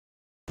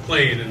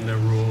plane, and the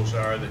rules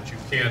are that you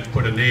can't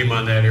put a name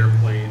on that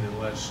airplane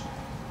unless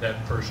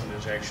that person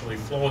has actually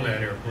flown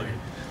that airplane.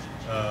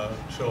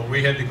 So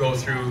we had to go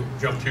through,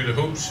 jump through the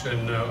hoops,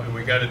 and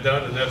we got it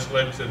done, and that's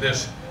led to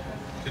this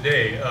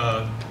today.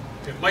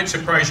 It might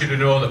surprise you to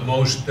know that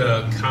most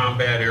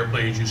combat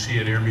airplanes you see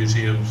at air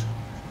museums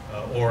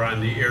or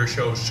on the air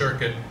show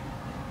circuit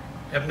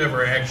have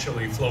never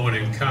actually flown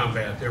in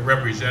combat. They're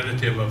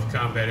representative of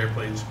combat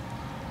airplanes.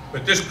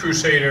 But this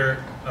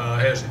Crusader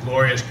has a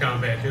glorious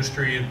combat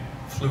history. It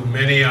flew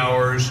many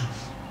hours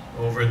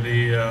over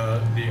the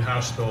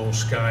hostile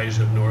skies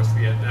of North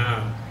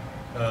Vietnam.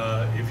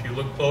 If you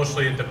look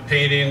closely at the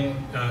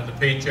painting, the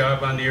paint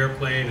job on the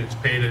airplane, it's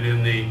painted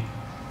in the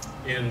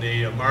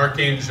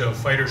markings of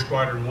Fighter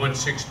Squadron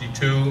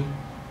 162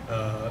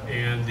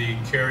 and the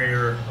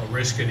carrier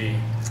Oriskany,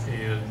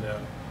 and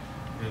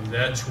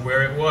that's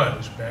where it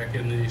was back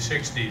in the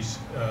 60s.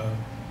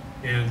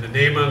 And the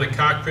name on the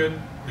cockpit,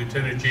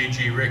 Lieutenant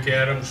J.G.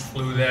 Rick-Adams,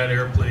 flew that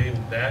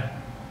airplane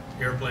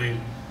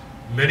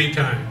many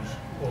times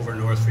over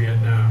North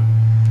Vietnam.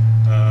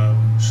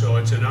 So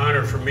it's an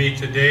honor for me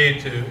today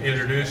to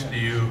introduce to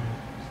you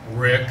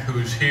Rick,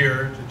 who's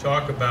here to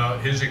talk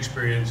about his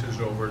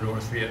experiences over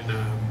North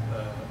Vietnam.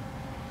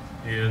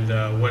 And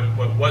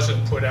what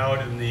wasn't put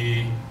out in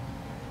the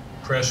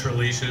press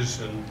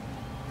releases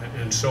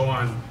and so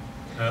on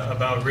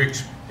about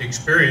Rick's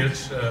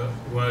experience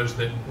was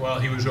that while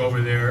he was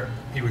over there,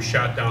 he was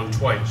shot down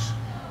twice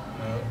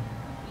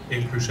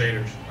in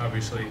Crusaders,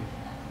 obviously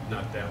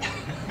not that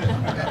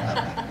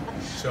one.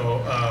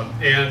 So,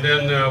 and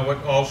then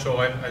what also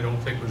I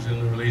don't think was in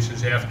the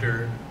releases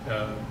after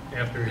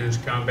his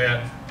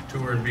combat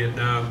tour in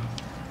Vietnam,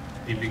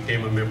 he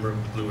became a member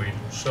of the Blue Angels.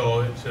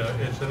 So it's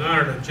an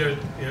honor to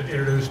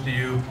introduce to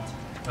you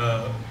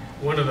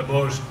one of the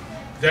most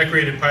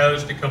decorated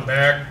pilots to come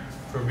back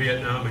from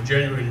Vietnam, a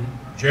genuine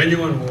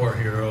war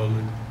hero,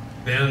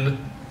 then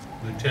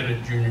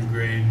Lieutenant Junior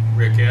Grade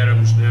Rick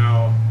Adams,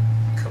 now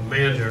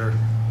Commander,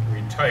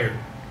 retired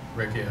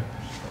Rick Adams.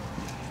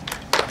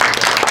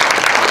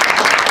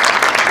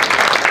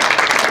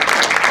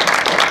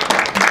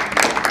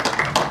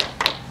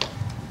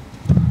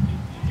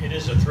 It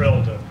is a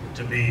thrill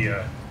to be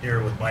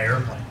here with my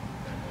airplane.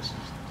 This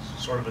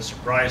is sort of a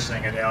surprise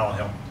thing that Al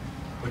helped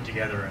put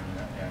together, and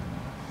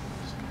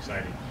it's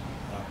exciting.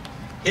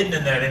 Hidden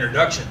in that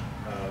introduction,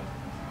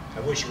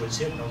 I wish it was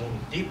hidden a little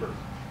deeper,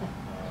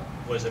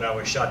 was that I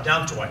was shot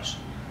down twice.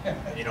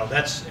 You know,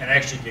 that's, and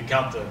actually if you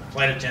count the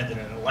flight attendant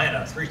in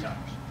Atlanta, 3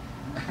 times.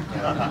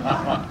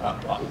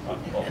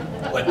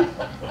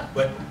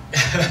 But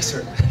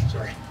sorry.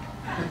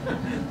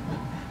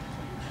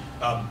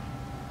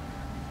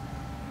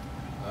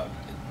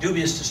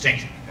 Dubious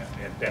distinction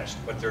at best,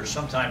 but there's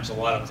sometimes a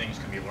lot of things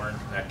can be learned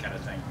from that kind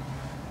of thing,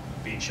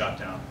 being shot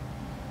down.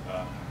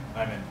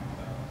 I'm in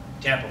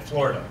Tampa,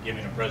 Florida,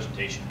 giving a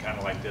presentation kind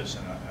of like this,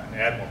 and an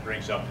admiral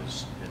brings up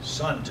his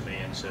son to me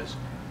and says,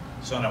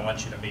 "Son, I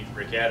want you to meet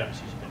Rick Adams.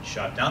 He's been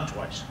shot down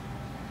twice."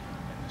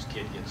 And this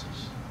kid gets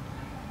his,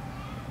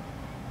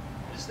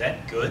 "Is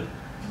that good?"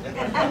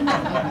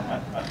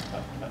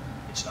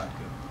 It's not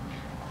good.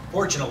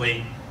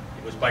 Fortunately,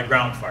 it was by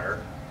ground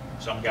fire.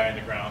 Some guy in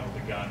the ground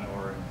with a gun,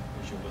 or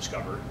as you'll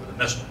discover, with a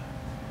missile.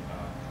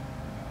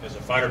 As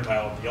a fighter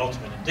pilot, the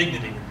ultimate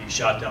indignity would be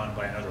shot down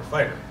by another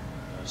fighter.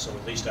 So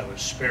at least I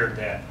was spared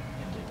that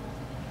indignity.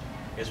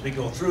 As we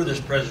go through this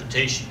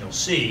presentation, you'll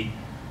see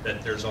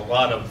that there's a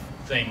lot of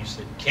things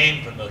that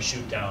came from those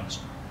shoot downs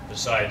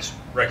besides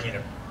wrecking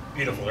a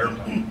beautiful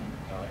airplane,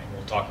 and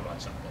we'll talk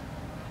about some of them.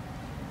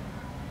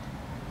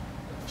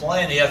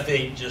 Flying the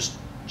F-8 just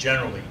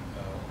generally,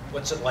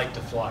 what's it like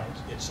to fly?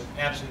 It's an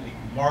absolutely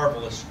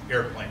marvelous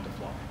airplane to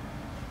fly.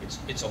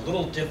 It's a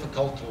little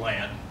difficult to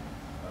land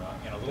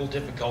and a little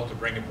difficult to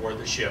bring aboard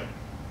the ship,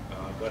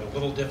 but a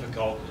little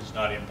difficult is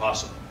not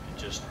impossible. It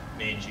just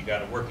means you got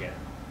to work at it.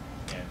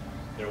 And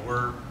there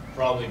were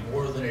probably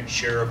more than its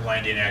share of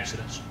landing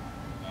accidents,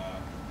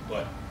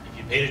 but if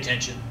you paid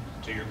attention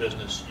to your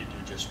business, you do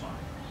just fine.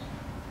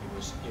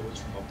 It was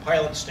from a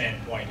pilot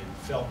standpoint, it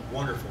felt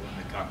wonderful in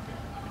the cockpit.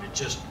 I mean, it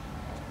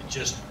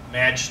just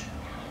matched.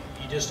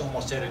 You just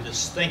almost had to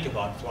just think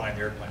about flying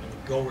the airplane. It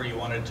would go where you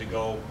wanted it to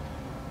go,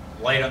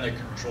 light on the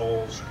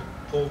controls, you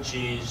could pull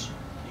G's,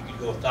 you could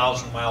go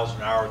 1,000 miles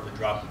an hour at the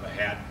drop of a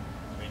hat.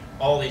 I mean,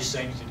 all these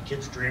things that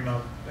kids dream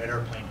of, that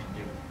airplane can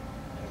do.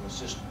 And it was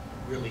just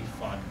really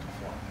fun to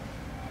fly.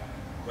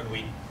 When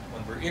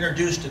we're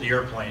introduced to the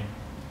airplane,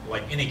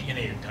 like any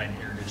time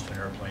you're introduced to an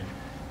airplane,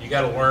 you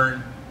got to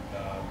learn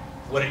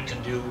what it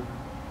can do.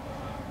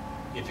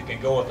 If it can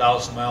go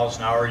 1,000 miles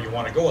an hour, you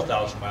want to go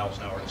 1,000 miles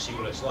an hour to see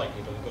what it's like.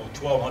 If it'll go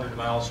 1,200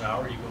 miles an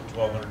hour, you go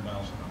 1,200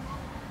 miles an hour.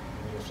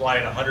 If it'll fly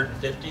at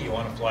 150, you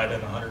want to fly it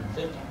at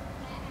 150.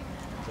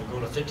 If it'll go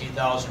to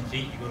 50,000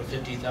 feet, you go to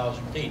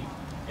 50,000 feet.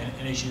 And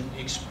as you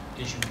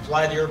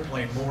fly the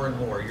airplane more and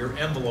more, your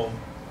envelope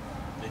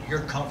that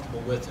you're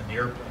comfortable with in the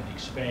airplane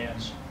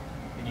expands,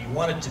 and you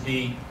want it to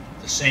be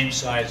the same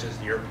size as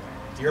the airplane.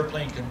 If the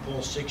airplane can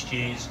pull 6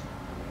 Gs,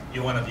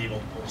 you want to be able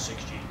to pull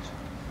 6 Gs.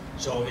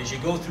 So as you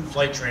go through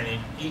flight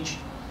training, each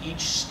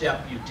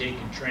step you take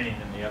in training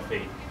in the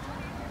F-8,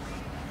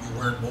 you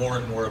learn more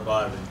and more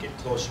about it and get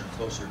closer and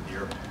closer to the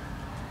airplane.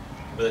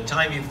 By the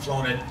time you've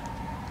flown it,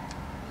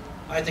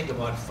 I think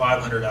about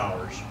 500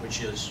 hours,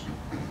 which is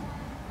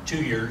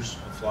 2 years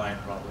of flying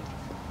probably,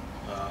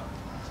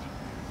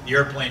 the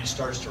airplane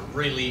starts to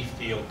really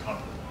feel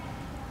comfortable.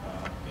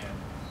 And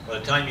by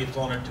the time you've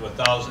flown it to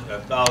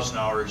 1,000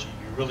 hours,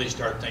 you really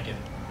start thinking,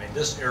 I mean,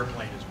 this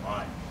airplane is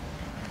mine.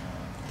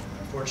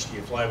 Unfortunately,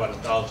 you fly about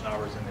 1,000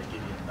 hours and they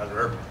give you another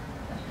airplane.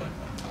 But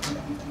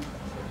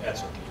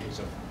that's okay. It's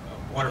a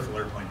wonderful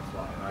airplane to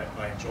fly.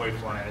 I enjoy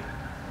flying it.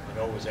 I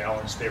know it was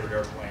Alan's favorite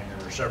airplane.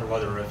 There were several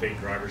other F-8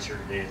 drivers here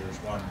today. There's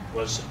one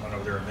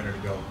over there a minute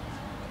ago.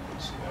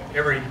 It's,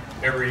 every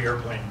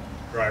airplane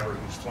driver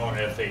who's flown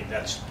an F-8,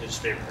 that's his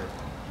favorite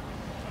airplane.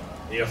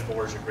 The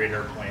F-4 is a great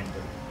airplane,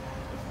 but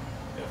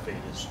the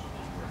F-8 is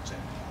where it's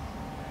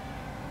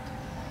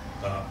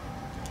at.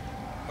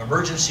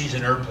 Emergencies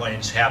in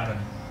airplanes happen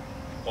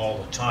all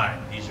the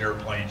time. These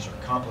airplanes are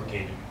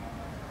complicated.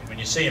 And when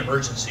you say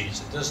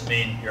emergencies, it doesn't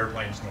mean the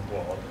airplane's going to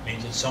blow up. It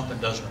means that something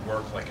doesn't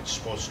work like it's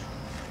supposed to.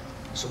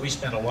 So we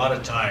spend a lot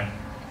of time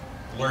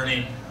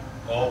learning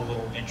all the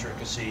little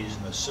intricacies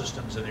and the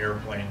systems of the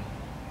airplane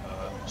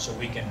so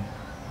we can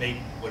make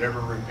whatever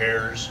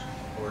repairs,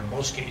 or in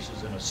most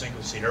cases in a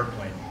single-seat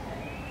airplane,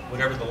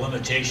 whatever the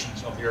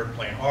limitations of the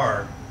airplane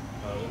are,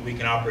 we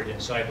can operate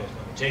inside those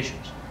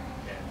limitations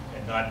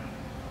and not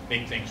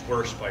make things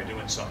worse by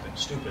doing something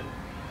stupid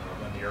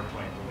when the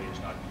airplane really is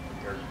not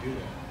prepared to do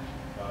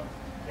that.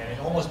 And it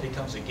almost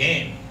becomes a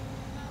game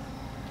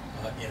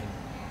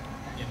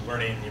in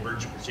learning the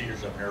emergency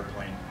procedures of an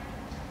airplane,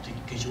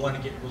 because you want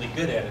to get really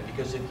good at it,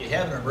 because if you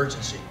have an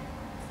emergency,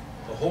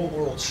 the whole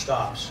world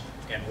stops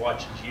and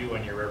watches you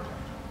and your airplane.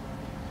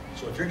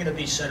 So if you're going to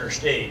be center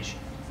stage,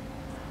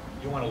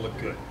 you want to look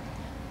good.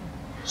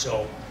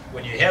 So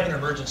when you have an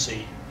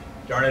emergency,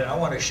 darn it, I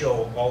want to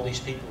show all these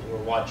people who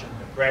are watching,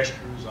 the crash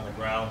crews on the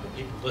ground, the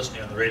people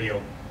listening on the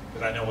radio,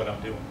 that I know what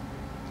I'm doing.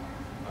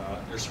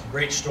 There's some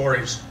great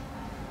stories.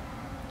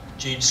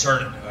 Gene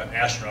Cernan, an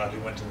astronaut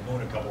who went to the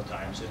moon a couple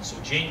times, and so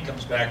Gene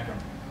comes back from,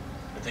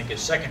 I think,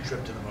 his second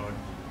trip to the moon,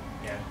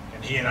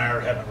 and he and I are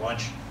having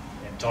lunch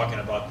and talking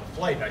about the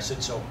flight. And I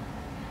said, so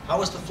how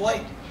was the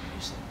flight?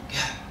 He said,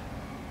 God,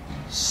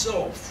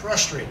 so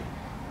frustrating.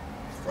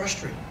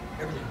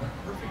 Everything went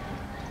perfectly.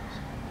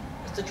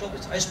 That's the trouble.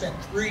 I spent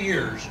 3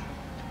 years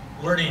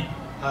learning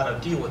how to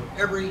deal with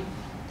every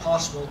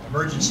possible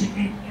emergency.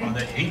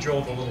 He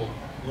drove a little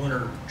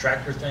lunar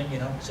tractor thing, you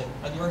know. He said,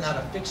 I learned how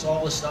to fix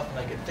all this stuff, and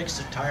I could fix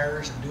the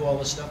tires and do all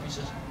this stuff. He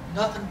says,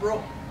 nothing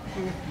broke.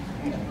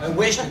 I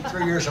wasted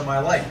 3 years of my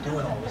life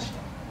doing all this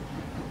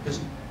stuff.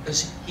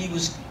 Because he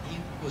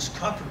was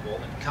comfortable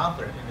and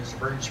confident in his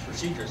emergency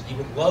procedures. He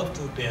would love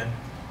to have been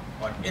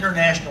on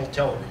international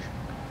television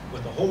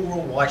with the whole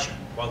world watching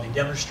while he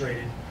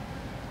demonstrated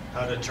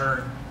how to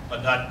turn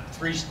a nut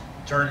 3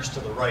 turns to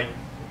the right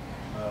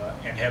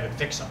and have it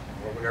fix something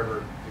or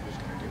whatever he was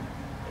going to do.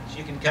 And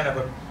you can kind of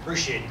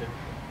appreciate that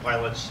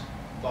pilots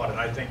thought, and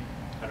I think,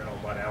 I don't know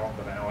about Alan,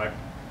 but I know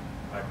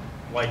I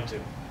like to,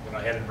 when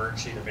I had an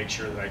emergency, to make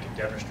sure that I could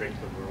demonstrate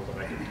to the world that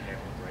I could handle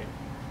it right.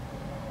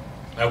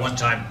 I one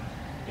time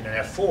in an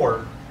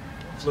F-4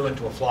 flew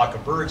into a flock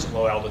of birds at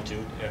low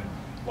altitude and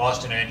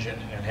lost an engine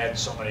and had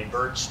so many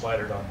birds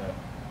splattered on the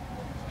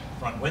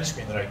front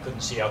windscreen that I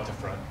couldn't see out the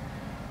front.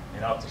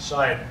 And out the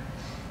side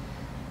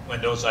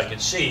windows I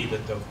could see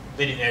that the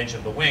leading edge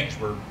of the wings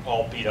were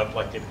all beat up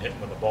like they'd been hit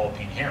with a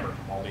ball-peen hammer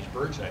from all these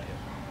birds I'd hit.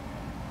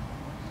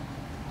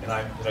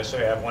 And did I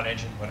say I have one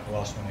engine? When I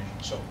lost one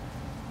engine.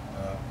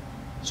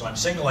 So I'm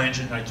single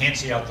engine, I can't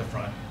see out the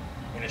front,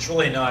 and it's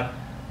really not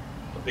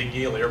a big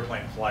deal. The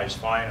airplane flies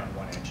fine on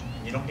one engine,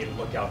 and you don't need to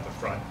look out the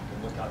front. You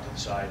can look out to the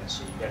side and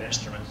see. You've got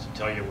instruments to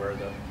tell you where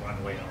the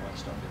runway and all that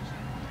stuff is.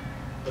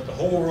 But the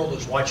whole world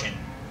is watching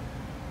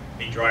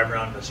me drive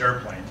around this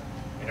airplane,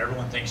 and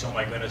everyone thinks, oh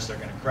my goodness, they're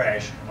going to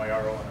crash. And my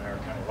RO and I are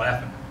kind of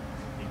laughing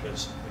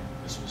because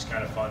this was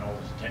kind of fun, all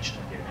this attention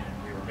we're getting,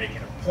 and we were making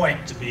a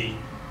point to be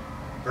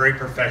very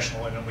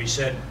professional. And then we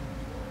said,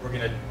 we're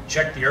going to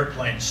check the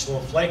airplane's slow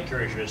flight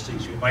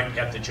characteristics. We might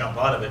have to jump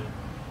out of it.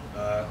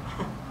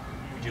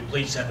 Would you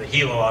please send the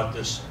helo out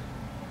this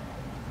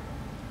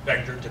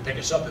vector to pick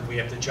us up if we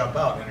have to jump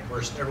out? And of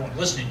course, everyone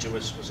listening to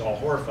us was all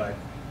horrified,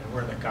 and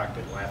we're in the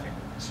cockpit laughing.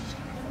 This is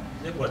kind of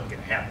fun. It wasn't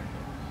going to happen.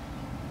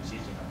 It was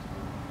easy enough to do.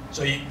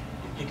 So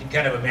you can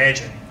kind of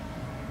imagine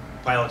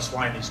pilots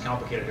flying these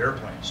complicated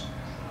airplanes,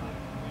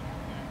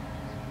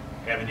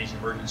 having these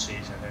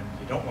emergencies, and then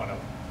you don't want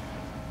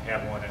to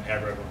have one and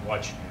have everyone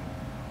watching you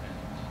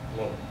and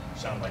blow,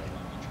 sound like you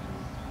don't need your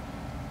crew.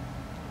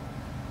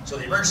 So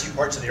the emergency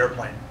parts of the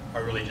airplane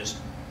are really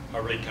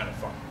kind of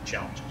fun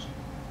challenges.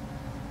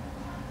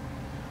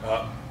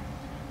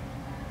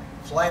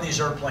 Flying these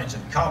airplanes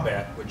in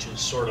combat, which is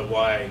sort of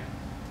why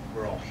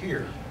we're all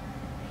here,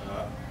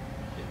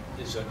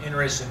 is an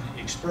interesting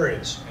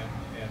experience,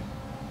 and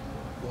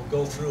we'll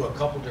go through a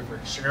couple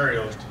different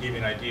scenarios to give you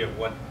an idea of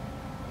what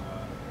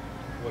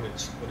what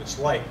it's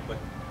like. But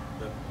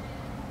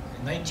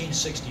in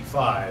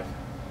 1965,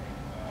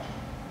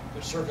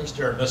 the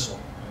surface-to-air missile,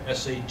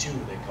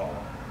 SA-2 they call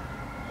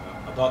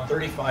it, about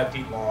 35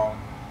 feet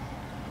long,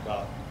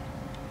 about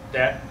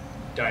that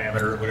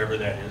diameter, whatever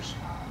that is,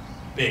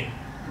 big.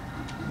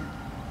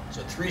 It's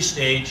a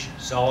 3-stage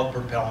solid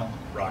propellant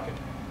rocket.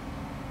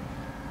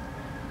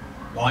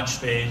 Launch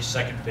phase,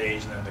 second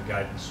phase, and then the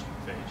guidance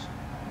phase.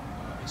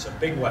 It's a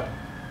big weapon.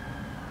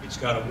 It's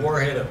got a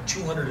warhead of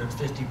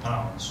 250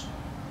 pounds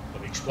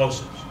of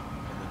explosives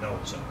in the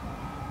nose of it.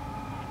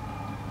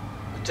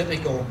 The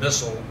typical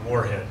missile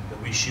warhead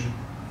that we shoot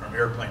from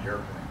airplane to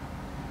airplane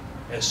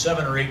has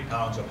 7 or 8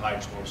 pounds of high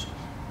explosives,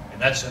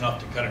 and that's enough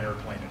to cut an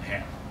airplane in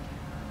half.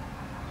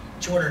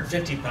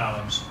 250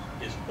 pounds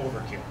is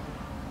overkill.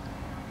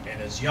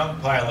 And as young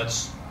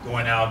pilots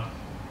going out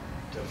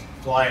to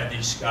fly in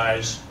these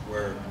skies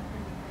where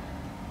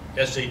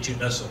SA-2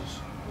 missiles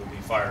would be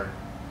fired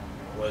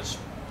was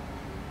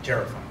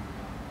terrifying.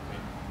 I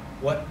mean,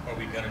 what are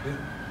we going to do?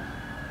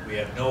 We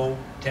have no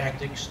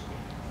tactics.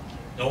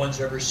 No one's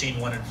ever seen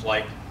one in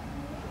flight.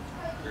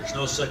 There's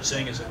no such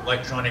thing as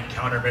electronic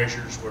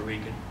countermeasures where we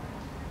can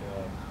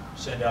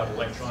send out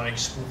electronic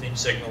spoofing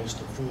signals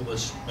to fool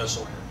this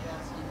missile.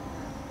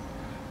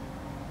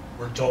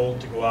 We're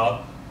told to go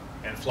out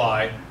and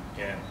fly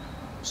and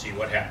see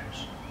what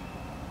happens.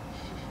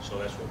 So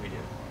that's what we did.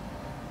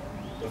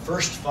 The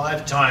first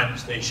 5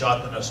 times they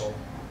shot the missile,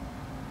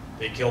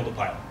 they killed the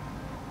pilot.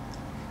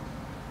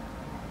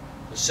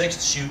 The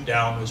 6th shoot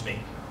down was me.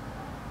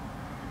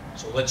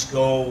 So let's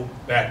go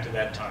back to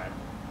that time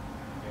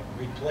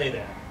and replay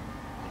that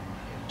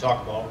and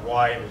talk about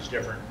why it was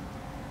different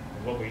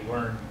and what we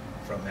learned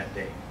from that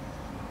day.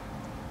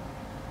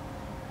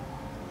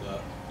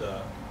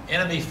 The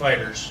enemy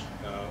fighters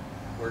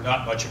were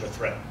not much of a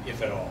threat,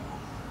 if at all.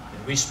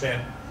 And we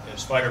spent,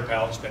 as fighter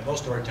pilots,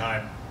 most of our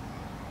time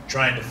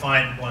trying to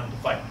find one to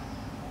fight.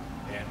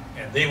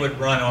 And they would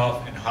run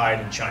off and hide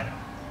in China.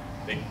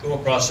 They'd go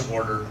across the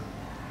border,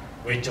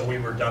 wait till we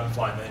were done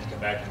flying, then they'd come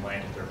back and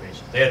land at their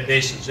bases. They had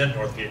bases in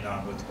North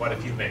Vietnam with quite a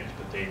few MiGs,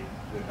 but they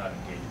would not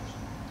engage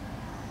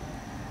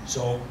us.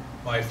 So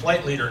my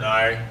flight leader and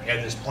I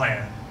had this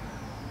plan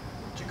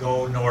to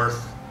go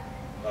north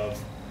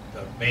of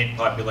the main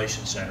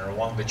population center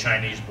along the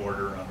Chinese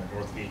border on the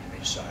North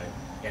Vietnamese side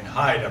and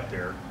hide up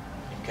there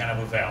in kind of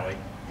a valley.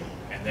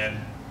 And then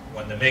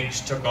when the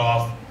MiGs took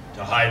off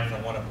to hide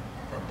from a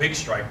big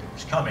strike that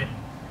was coming,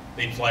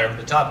 they'd fly over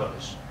the top of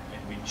us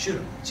and we'd shoot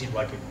them. It seemed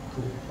like a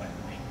cool plan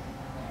to me.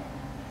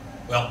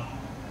 Well,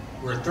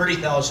 we're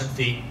 30,000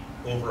 feet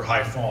over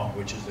Haiphong,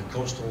 which is the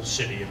coastal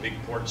city, a big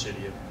port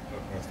city of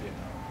North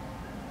Vietnam.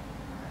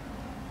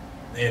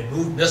 They had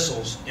moved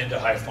missiles into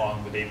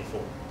Haiphong the day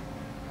before.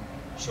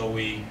 So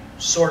we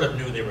sort of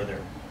knew they were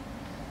there.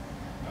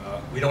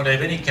 We don't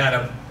have any kind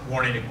of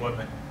warning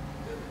equipment.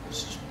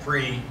 This is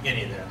pre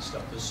any of that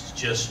stuff. This is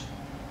just,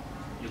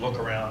 you look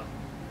around,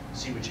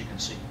 see what you can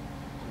see.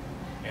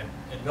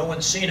 And no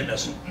one's seen a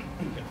missile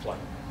in flight,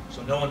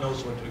 so no one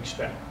knows what to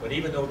expect. But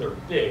even though they're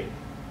big,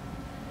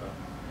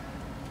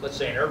 let's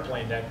say an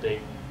airplane that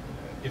day,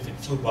 if it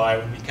flew by,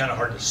 it would be kind of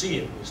hard to see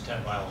if it was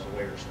 10 miles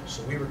away or so.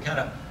 So we were kind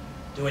of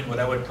doing what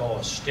I would call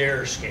a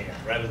stare scan.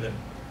 Rather than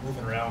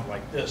moving around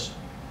like this,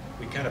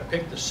 we kind of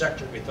picked the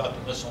sector we thought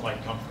the missile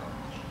might come from.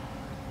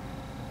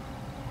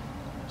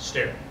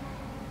 Stare,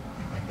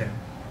 like that.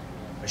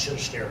 I should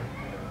have stared,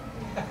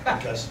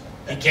 because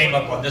he came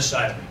up on this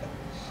side of me.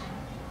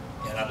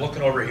 And I'm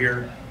looking over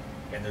here,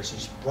 and there's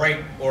this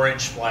bright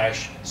orange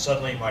flash, and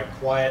suddenly my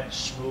quiet,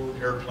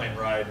 smooth airplane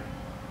ride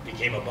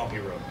became a bumpy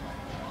road.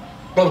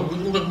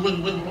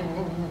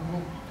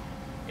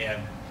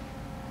 And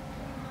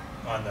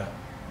on the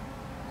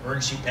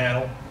emergency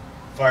panel,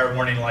 fire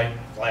warning light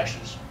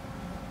flashes,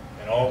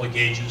 and all the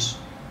gauges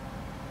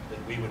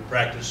that we would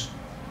practice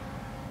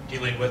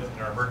dealing with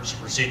in our emergency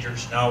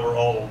procedures, now we're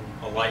all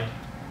alight,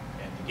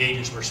 and the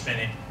gauges were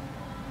spinning.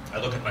 I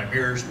look at my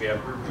mirrors. We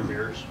have rear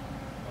mirrors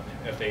on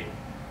the F-8.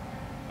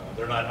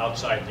 They're not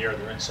outside in the air,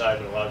 they're inside,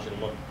 but it allows you to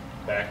look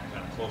back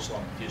kind of close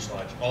along the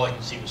fuselage. All I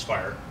could see was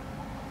fire.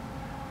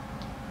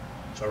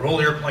 So I roll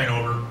the airplane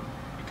over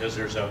because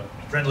there's a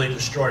friendly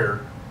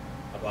destroyer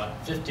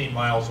about 15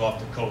 miles off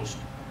the coast,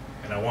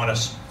 and I want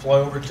to fly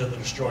over to the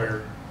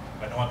destroyer.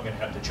 I know I'm going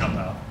to have to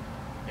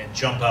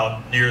jump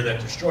out near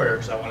that destroyer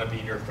because I want to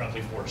be near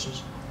friendly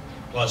forces.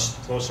 Plus,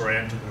 the closer I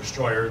am to the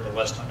destroyer, the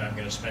less time I'm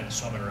going to spend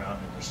swimming around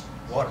in this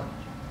water.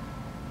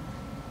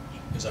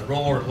 As I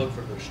roll over to look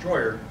for the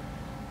destroyer,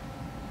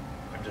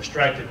 I'm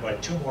distracted by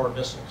 2 more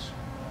missiles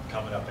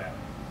coming up at me.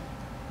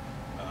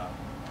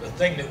 The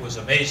thing that was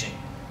amazing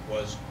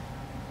was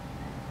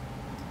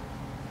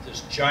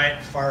this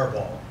giant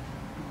fireball.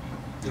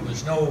 There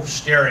was no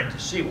staring to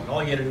see one.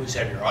 All you had to do was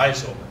have your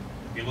eyes open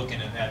and be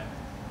looking in that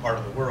part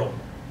of the world.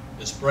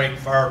 This bright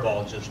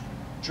fireball just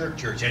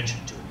jerked your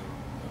attention to it,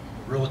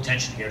 a real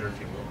attention getter, if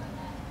you will.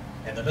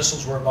 And the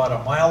missiles were about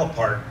a mile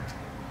apart,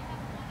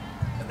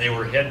 and they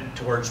were heading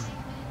towards,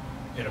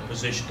 in a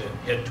position to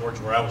head towards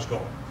where I was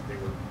going. They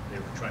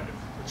were trying to,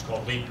 it's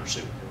called lead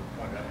pursuit. They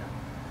were pointed at me.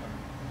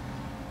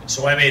 And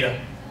so I made a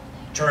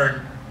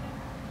turn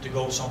to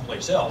go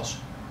someplace else,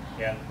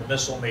 and the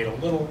missile made a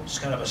little,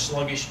 just kind of a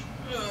sluggish,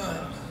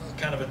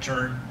 kind of a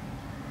turn,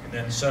 and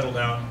then settled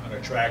down on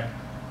a track.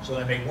 So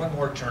I made one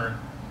more turn,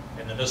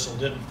 and the missile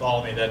didn't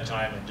follow me that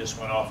time and just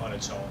went off on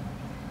its own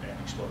and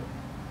exploded.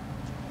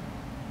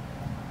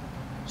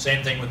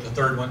 Same thing with the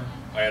third one.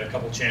 I had a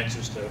couple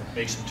chances to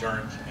make some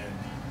turns and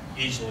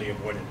easily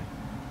avoided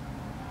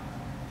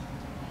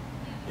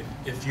it.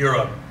 If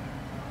you're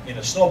in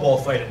a snowball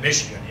fight in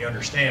Michigan, you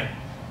understand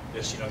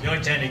this. The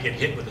only time you get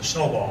hit with a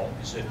snowball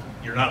is if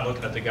you're not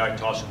looking at the guy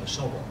tossing the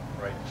snowball,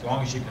 right? As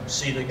long as you can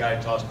see the guy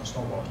tossing the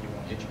snowball, he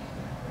won't hit you.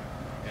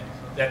 And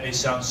that may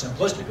sound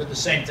simplistic, but the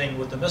same thing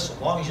with the missile.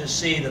 As long as you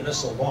see the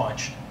missile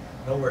launch,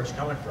 know where it's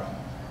coming from,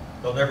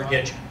 they'll never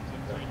get you.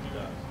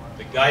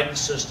 The guidance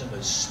system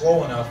is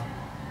slow enough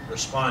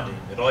responding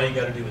that all you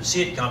got to do is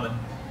see it coming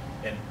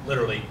and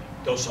literally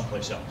go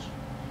someplace else.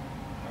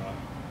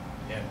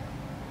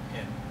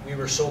 And we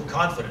were so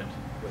confident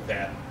with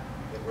that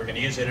we're going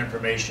to use that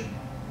information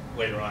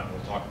later on.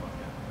 We'll talk about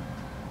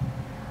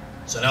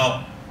that. So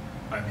now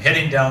I'm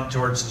heading down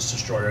towards this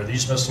destroyer.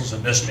 These missiles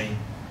have missed me.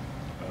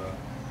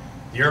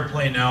 The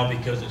airplane now,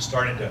 because it's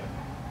starting to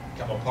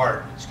come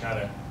apart, it's kind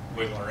of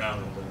wiggling around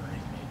a little bit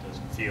underneath me. It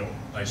doesn't feel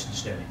nice and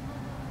steady.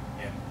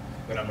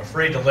 But I'm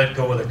afraid to let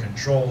go of the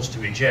controls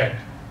to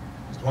eject.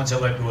 Once I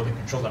let go of the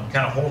controls, I'm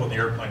kind of holding the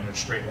airplane in a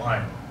straight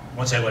line.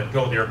 Once I let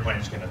go, the airplane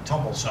is going to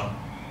tumble some.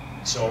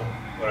 So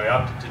what I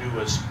opted to do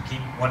was keep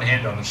one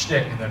hand on the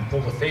stick and then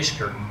pull the face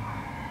curtain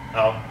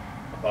out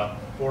about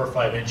 4 or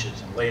 5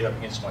 inches and lay it up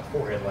against my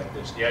forehead like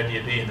this. The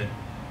idea being that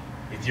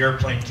if the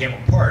airplane came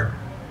apart,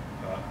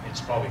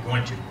 it's probably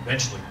going to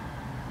eventually.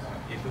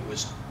 If it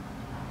was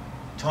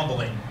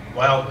tumbling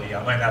wildly,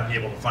 I might not be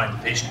able to find the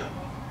face curtain.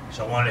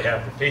 So I wanted to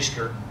have the face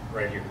curtain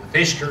right here. The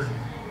face curtain,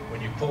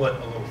 when you pull it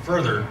a little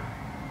further,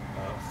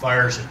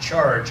 fires a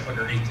charge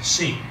underneath the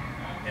seat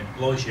and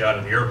blows you out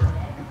of the airplane.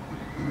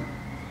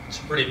 It's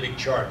a pretty big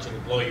charge. It'll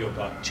blow you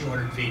about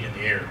 200 feet in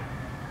the air.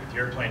 If the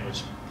airplane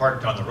was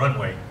parked on the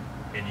runway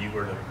and you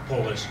were to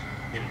pull this,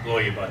 it'd blow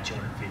you about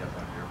 200 feet up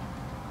on the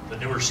airplane. The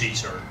newer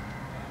seats are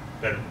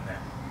better than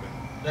that. But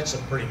that's a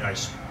pretty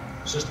nice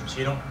system. So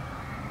you don't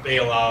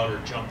bail out or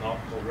jump out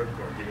and pull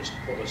ripcord. You just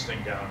pull this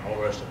thing down. All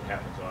the rest of it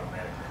happens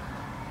automatically.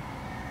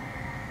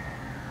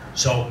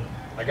 So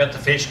I got the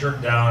face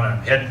curtain down.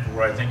 I'm heading for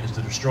where I think is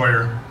the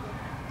destroyer.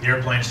 The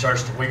airplane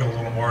starts to wiggle a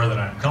little more than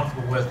I'm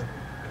comfortable with.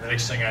 And the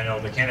next thing I know,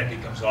 the canopy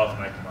comes off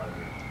and I come out of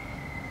here.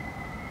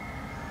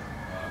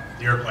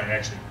 The airplane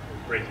actually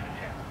was breaking in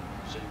half.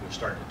 So it was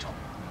starting to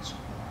tumble. It's on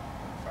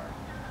fire.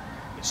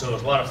 And so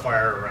there's a lot of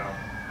fire around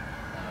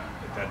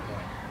at that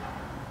point.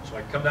 So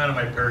I come down to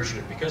my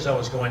parachute. Because I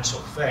was going so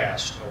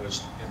fast, I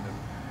was in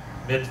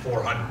the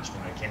mid-400s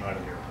when I came out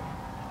of the airplane.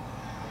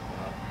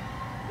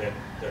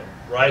 The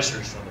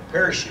risers from the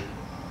parachute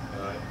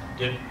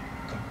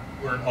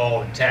weren't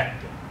all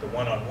intact. The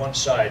one on one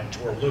side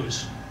tore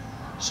loose.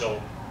 So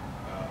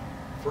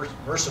first,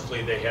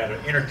 mercifully, they had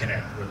an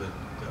interconnect where the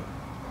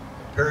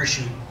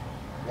parachute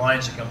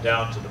lines that come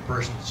down to the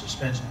person in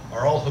suspension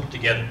are all hooked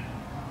together.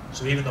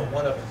 So even though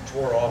one of them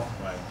tore off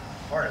my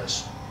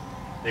harness,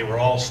 they were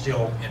all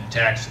still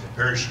intact, so the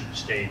parachute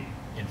stayed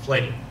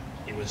inflated.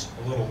 It was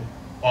a little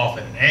off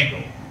at an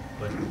angle,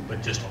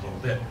 but just a little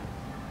bit.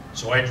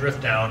 So I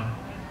drift down,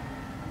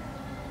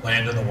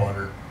 land in the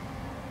water.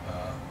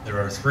 There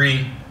are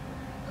 3,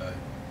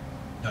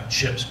 not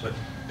ships, but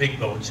big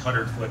boats,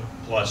 100-foot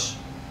plus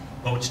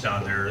boats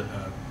down there,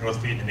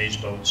 North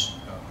Vietnamese boats,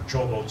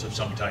 patrol boats of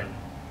some type.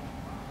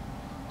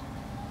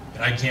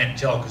 And I can't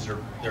tell because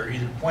they're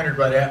either pointed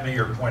right at me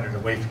or pointed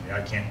away from me.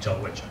 I can't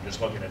tell which. I'm just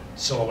looking at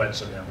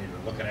silhouettes of them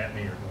either looking at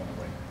me or going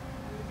away.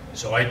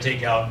 So I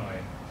take out my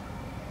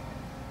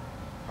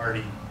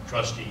hardy,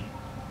 trusty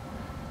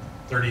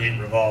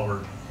 .38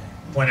 revolver,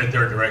 point it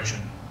their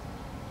direction,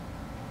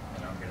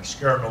 and I'm going to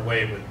scare them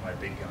away with my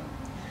big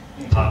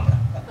gun. Pop,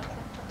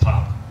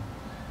 pop.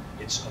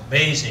 It's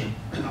amazing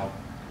how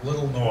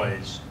little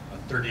noise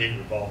a .38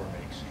 revolver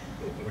makes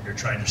when you're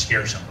trying to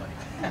scare somebody.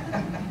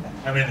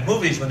 I mean, in the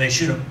movies, when they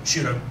shoot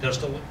a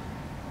pistol,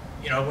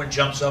 one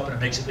jumps up and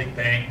it makes a big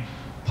bang,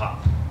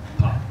 pop,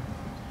 pop.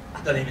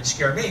 It doesn't even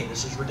scare me.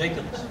 This is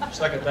ridiculous.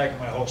 Stuck it back in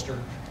my holster.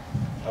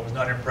 I was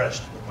not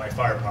impressed with my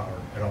firepower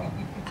at all.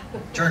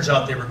 Turns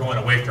out they were going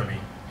away from me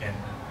and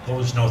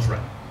posed no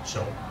threat,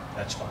 so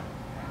that's fine.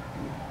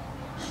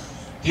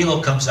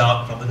 Helo comes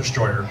out from the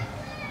destroyer.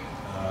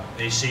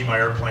 They see my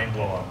airplane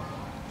blow up,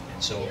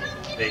 and so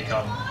they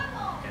come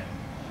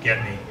and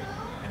get me,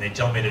 and they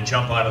tell me to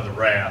jump out of the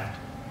raft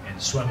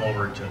and swim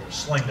over to the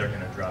sling they're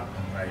going to drop.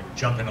 And when I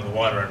jump into the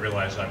water, I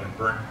realize I've been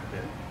burnt a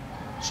bit,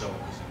 so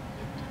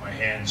my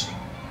hands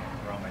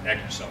around my neck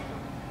and stuff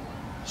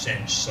were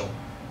singed. So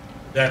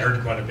that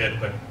hurt quite a bit,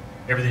 but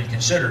everything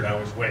considered, I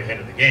was way ahead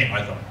of the game,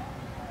 I thought.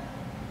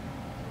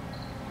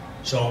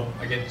 So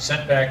I get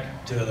sent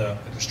back to the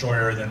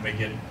destroyer, then we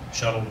get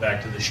shuttled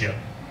back to the ship.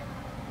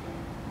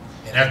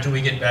 And after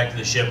we get back to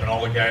the ship, and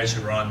all the guys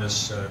who were on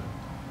this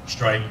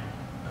strike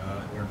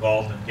were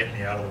involved in getting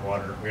me out of the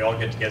water. We all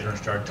get together and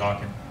start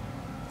talking.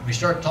 And we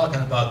start talking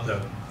about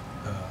the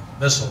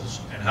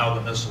missiles and how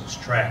the missiles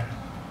tracked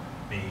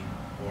me,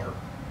 or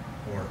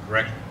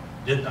correctly,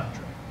 did not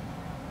track.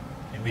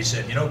 And we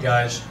said, you know,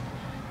 guys,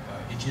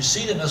 if you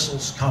see the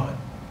missiles coming,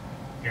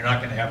 you're not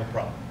going to have a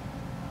problem.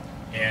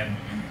 And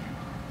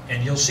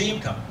you'll see them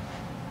coming.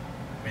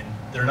 I mean,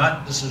 they're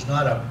not. This is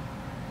not a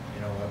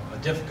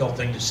difficult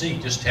thing to see.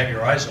 Just have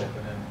your eyes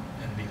open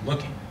and be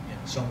looking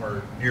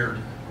somewhere near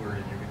where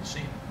you're going to see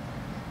them.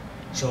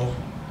 So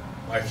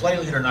my flight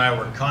leader and I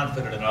were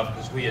confident enough,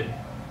 because we had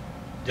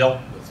dealt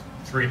with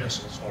 3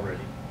 missiles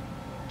already,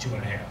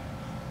 2.5.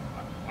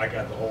 I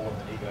got the whole one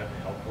that he got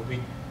to help. But we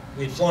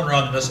had flown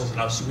around the missiles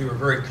enough, so we were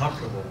very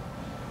comfortable.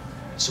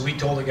 So we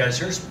told the guys,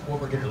 here's what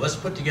we're going to do. Let's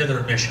put together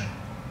a mission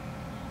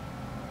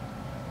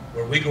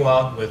where we go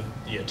out with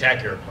the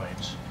attack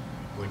airplanes,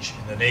 which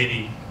in the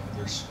Navy,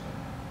 there's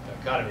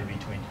a dichotomy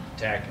between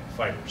attack and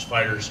fighters.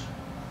 Fighters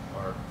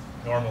are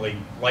normally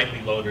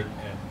lightly loaded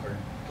and are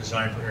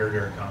designed for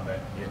air-to-air combat.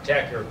 The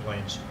attack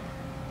airplanes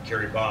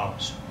carry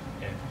bombs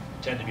and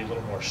tend to be a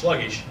little more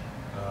sluggish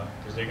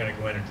because they're going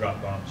to go in and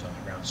drop bombs on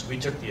the ground. So we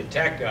took the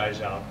attack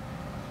guys out,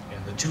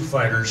 and the 2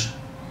 fighters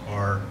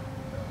are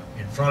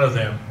in front of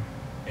them,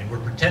 and we're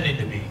pretending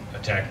to be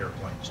attack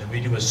airplanes. And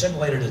we do a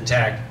simulated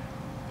attack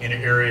in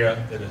an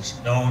area that is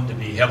known to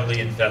be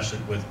heavily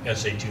infested with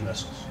SA-2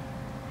 missiles.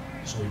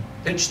 So we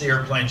pitch the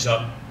airplanes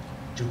up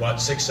to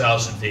about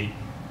 6,000 feet,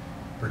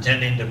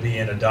 pretending to be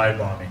in a dive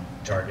bombing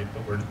target,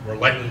 but we're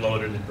lightly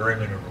loaded and very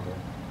maneuverable.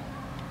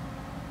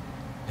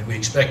 And we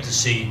expect to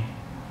see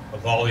a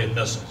volley of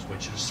missiles,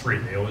 which is 3.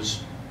 They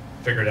always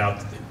figured out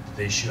that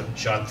they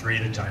shot 3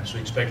 at a time, so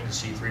we expect to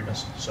see 3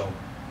 missiles. So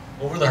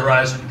over the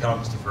horizon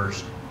comes the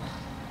first,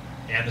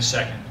 and the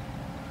second,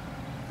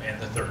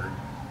 and the third,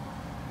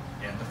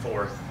 and the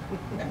fourth,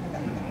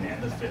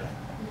 and the fifth.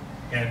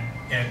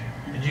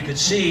 And you could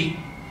see,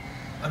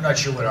 I'm not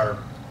sure what our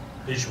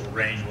visual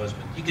range was,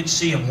 but you could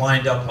see them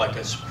lined up like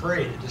a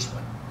parade. It just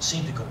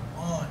seemed to go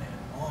on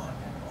and on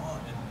and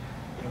on.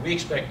 And we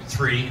expected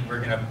 3, and we're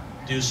going to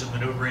do some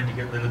maneuvering to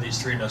get rid of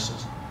these 3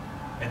 missiles,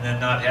 and then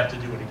not have to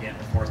do it again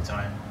the 4th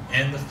time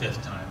and the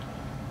 5th time.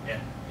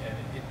 And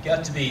it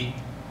got to be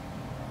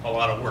a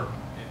lot of work.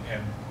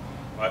 And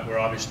we're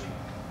obviously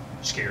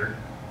scared,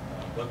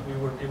 but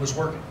it was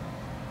working.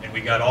 And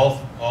we got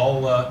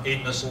all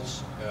 8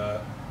 missiles.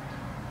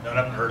 None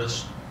of them hurt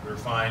us. We were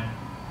fine.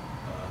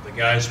 The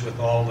guys with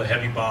all the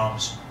heavy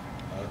bombs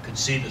could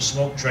see the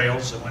smoke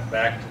trails that went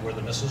back to where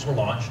the missiles were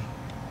launched.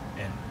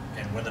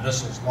 And when the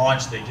missiles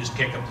launched, they just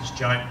kicked up this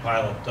giant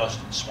pile of dust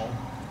and smoke.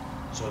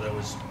 So there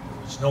was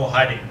no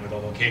hiding with a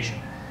location.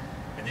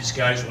 And these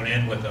guys went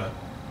in with a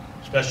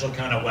special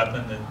kind of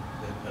weapon that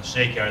a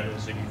snake eye,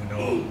 those of you who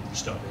know what the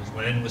stuff is,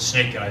 went in with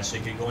snake eyes, so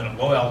they could go in at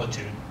low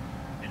altitude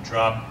and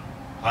drop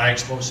high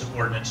explosive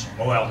ordnance from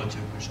low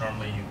altitude, which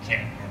normally you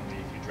can't. Normally,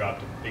 if you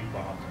dropped a big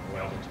bomb from low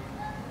altitude,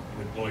 it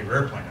would blow your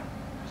airplane up,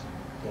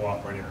 go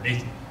off right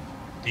underneath you.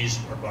 These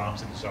are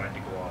bombs that are designed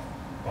to go off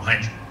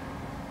behind you.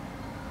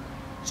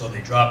 So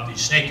they dropped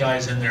these snake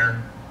eyes in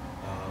there,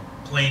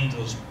 cleaned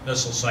those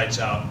missile sites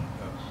out,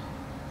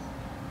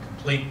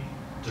 complete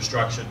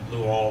destruction,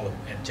 blew all the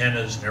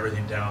antennas and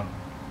everything down.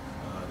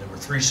 There were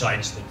 3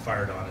 sites that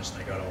fired on us, and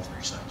they got all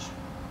 3 sites.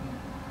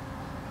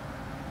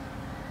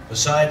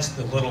 Besides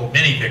the little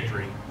mini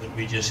victory that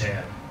we just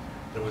had,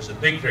 there was a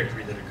big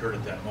victory that occurred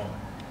at that moment.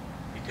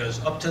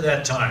 Because up to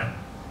that time,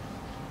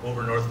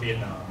 over North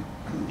Vietnam,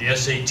 the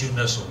SA-2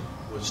 missile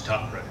was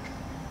top predator.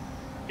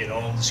 It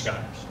owned the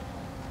skies.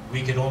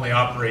 We could only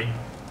operate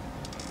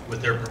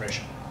with their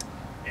permission.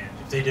 And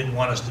if they didn't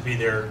want us to be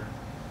there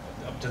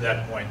up to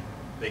that point,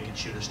 they could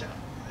shoot us down.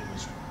 It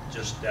was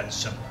just that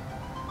simple.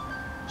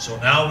 So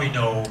now we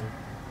know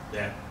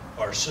that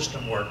our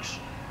system works,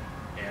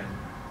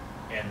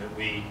 and that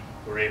we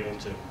were able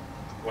to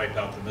wipe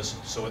out the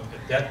missiles. So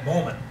at that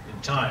moment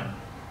in time,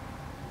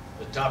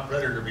 the top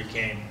predator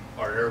became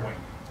our air wing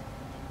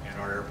and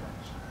our airplanes.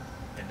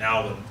 And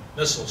now the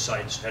missile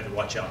sites had to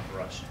watch out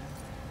for us.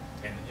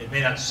 And it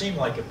may not seem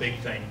like a big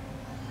thing,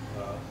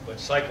 but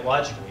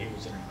psychologically it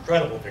was an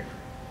incredible victory,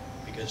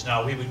 because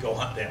now we would go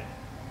hunt them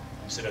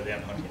instead of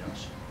them hunting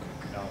us.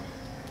 Now,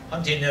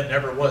 hunting them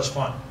never was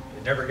fun.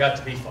 It never got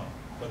to be fun,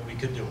 but we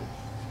could do it,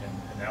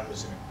 and that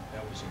was important.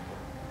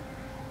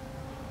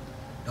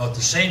 Now, at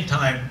the same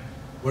time,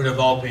 we're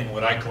developing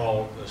what I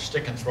call the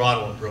stick and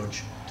throttle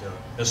approach to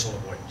missile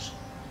avoidance.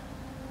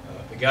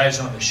 The guys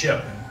on the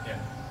ship, and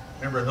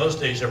remember in those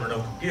days there were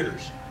no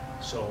computers,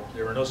 so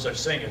there were no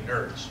such thing as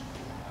nerds.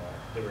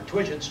 There were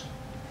twidgets,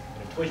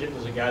 and a twidget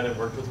was a guy that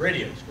worked with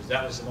radios, because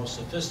that was the most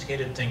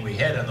sophisticated thing we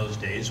had in those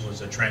days,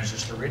 was a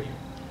transistor radio.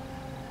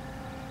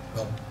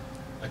 Well,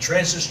 a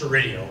transistor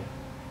radio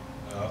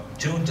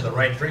tuned to the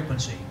right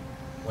frequency,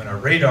 when a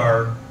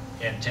radar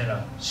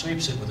antenna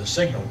sweeps it with a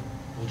signal,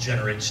 will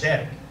generate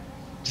static.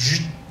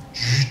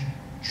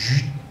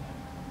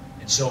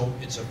 And so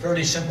it's a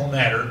fairly simple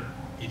matter,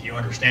 if you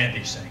understand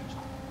these things,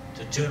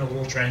 to tune a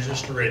little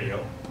transistor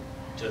radio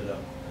to the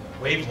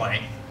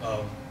wavelength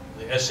of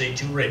the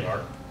SA-2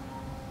 radar.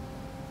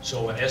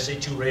 So when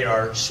SA-2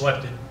 radar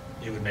swept it,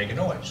 it would make a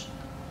noise.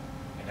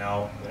 And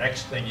now the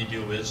next thing you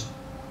do is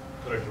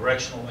put a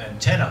directional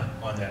antenna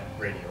on that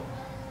radio.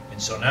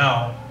 And so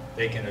now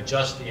they can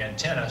adjust the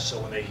antenna so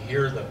when they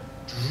hear the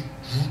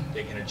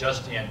they can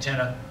adjust the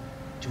antenna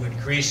to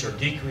increase or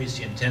decrease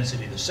the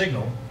intensity of the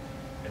signal.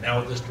 And now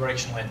with this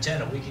directional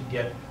antenna, we can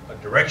get a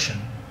direction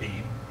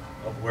beam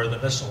of where the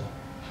missile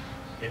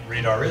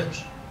radar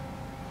is.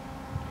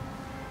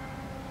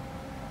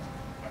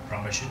 I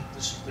promise you,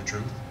 this is the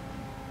truth.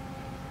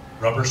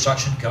 Rubber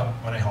suction cup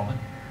on a helmet,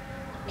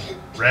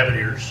 rabbit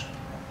ears,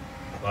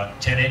 about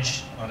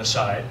 10-inch on the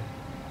side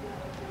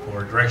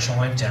for a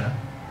directional antenna.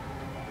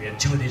 We had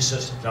 2 of these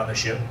systems on the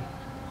ship.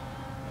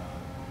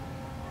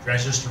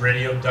 Transistor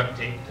radio duct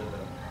tape to the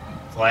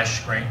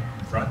flash screen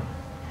in front,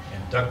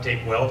 and duct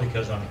tape well,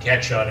 because on the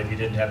cat shot, if you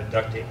didn't have a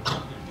duct tape,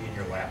 it'd be in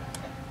your lap.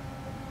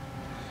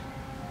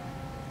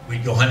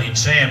 We'd go hunting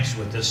SAMs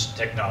with this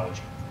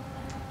technology.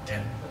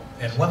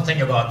 And one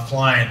thing about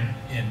flying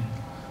in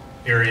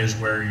areas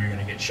where you're going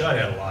to get shot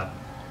at a lot,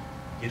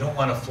 you don't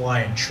want to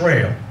fly in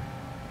trail.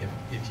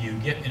 If you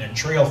get in a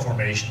trail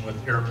formation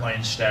with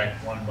airplanes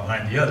stacked one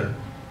behind the other,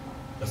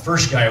 the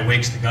first guy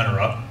wakes the gunner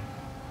up,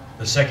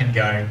 the second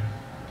guy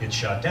gets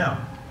shot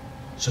down.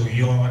 So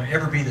you don't want to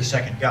ever be the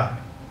second guy.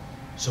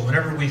 So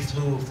whenever we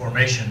flew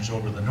formations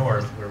over the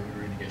north where we were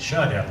going to get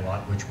shot at a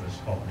lot, which was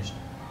always,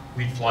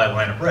 we'd fly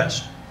line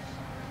abreast.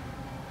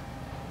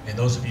 And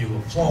those of you who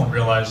have flown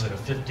realize that a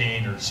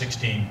 15 or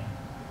 16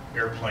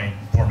 airplane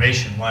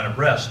formation line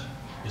abreast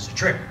is a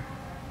trick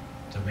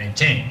to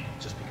maintain,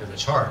 just because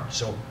it's hard.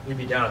 So we'd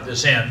be down at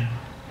this end,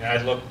 and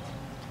I'd look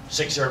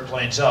 6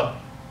 airplanes up,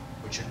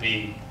 which would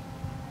be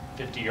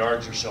 50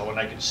 yards or so, and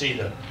I could see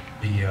the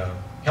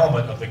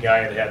helmet of the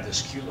guy that had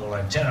this cute little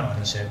antenna on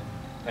his head.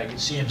 I could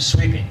see him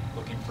sweeping,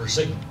 looking for a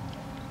signal.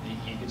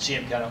 You could see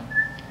him kind of,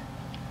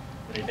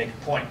 when he'd make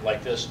a point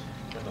like this,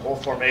 then the whole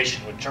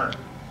formation would turn.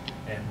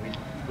 And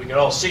we could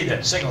all see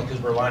that signal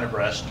because we're line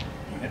abreast.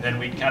 And then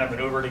we'd kind of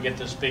maneuver to get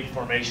this big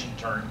formation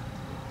turned.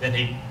 Then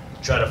he'd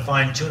try to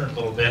fine tune it a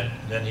little bit.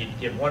 And then he'd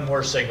give one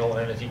more signal.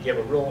 And if he gave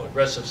a real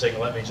aggressive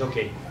signal, that means,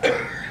 okay,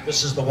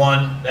 this is the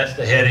one, that's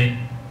the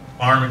heading,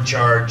 arm and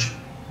charge,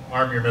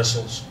 arm your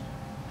missiles,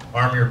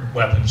 arm your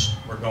weapons,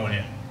 we're going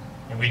in.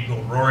 And we'd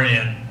go roaring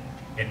in,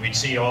 and we'd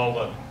see all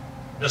the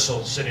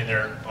missiles sitting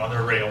there on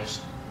their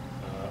rails.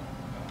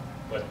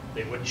 But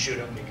they wouldn't shoot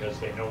them because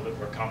they know that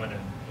we're coming,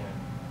 and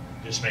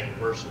just make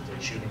it worse if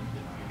they shoot them.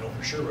 You know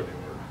for sure where they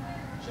were.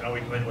 So now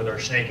we go in with our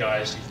snake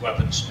eyes, these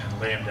weapons,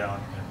 and lay them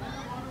down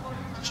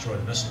and destroy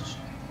the missiles.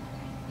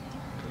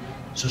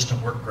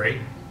 System worked great.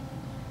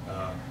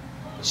 At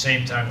the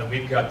same time that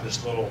we've got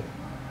this little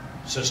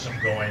system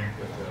going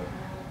with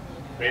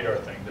the radar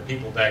thing, the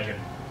people back in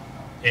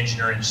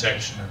engineering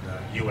section in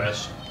the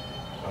U.S.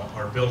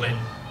 Are building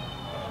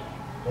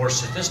more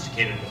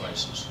sophisticated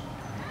devices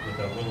with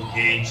a little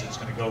gauge that's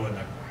going to go in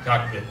the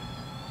cockpit,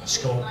 a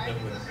scope that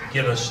would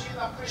give us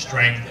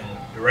strength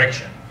and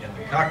direction in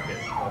the cockpit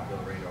of the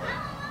radar,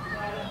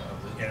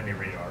 of the enemy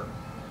radar.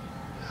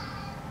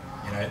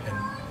 And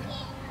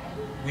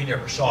we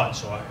never saw it,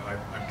 so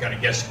I'm kind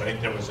of guessing, but I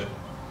think there was a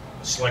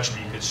selection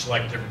where you could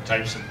select different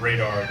types of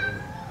radar that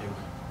it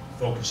would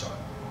focus on.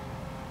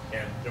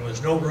 And there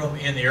was no room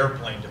in the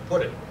airplane to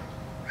put it,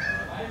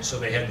 so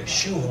they had to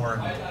shoehorn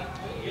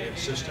the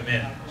system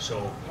in.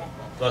 So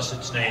thus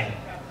its name,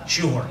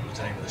 Shoehorn was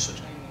the name of the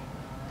system.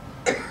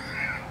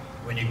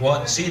 When you go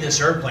out and see this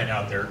airplane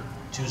out there,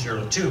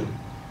 202,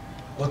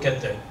 look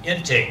at the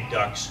intake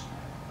ducts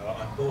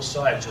on both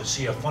sides. You'll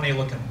see a funny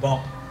looking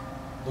bump.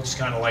 Looks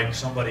kind of like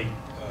somebody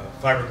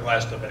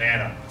fiberglassed a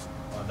banana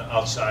on the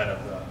outside of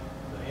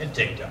the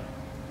intake duct.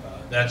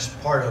 That's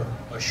part of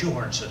a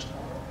shoehorn system.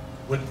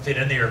 Wouldn't fit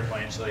in the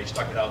airplane, so they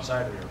stuck it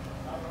outside of the airplane.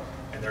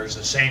 And there's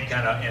the same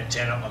kind of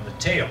antenna on the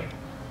tail.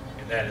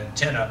 And that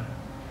antenna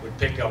would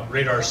pick up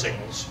radar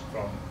signals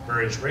from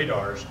various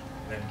radars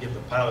and then give the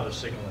pilot a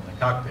signal in the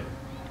cockpit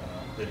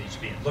that he's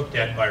being looked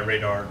at by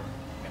radar.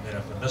 And then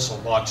if the missile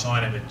locks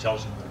on him, it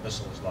tells him the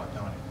missile is locked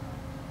on him.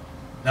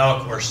 Now,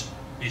 of course,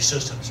 these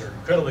systems are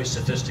incredibly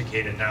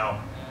sophisticated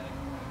now.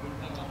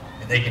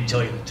 And they can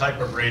tell you the type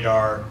of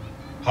radar,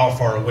 how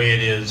far away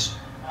it is,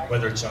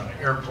 whether it's on an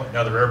airplane,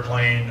 another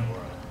airplane,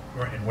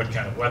 or in what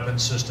kind of weapon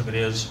system it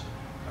is.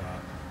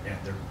 And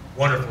they're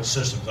wonderful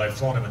systems. I've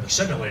flown them in the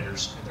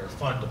simulators, and they're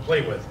fun to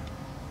play with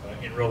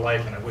in real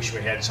life, and I wish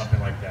we had something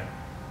like that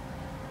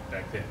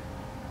back then.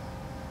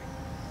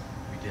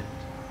 We didn't.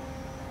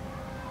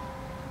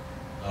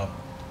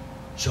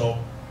 So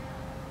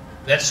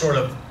that sort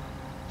of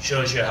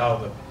shows you how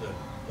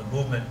the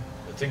movement,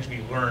 the things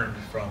we learned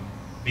from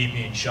me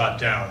being shot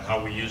down,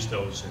 how we use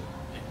those in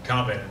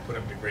combat and put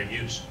them to great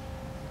use.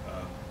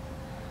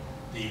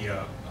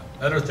 The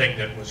other thing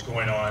that was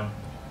going on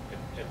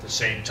at the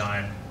same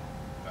time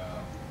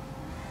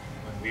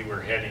when we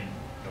were heading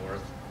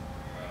north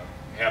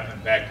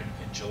happened back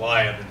in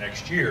July of the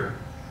next year,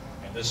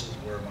 and this is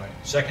where my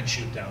second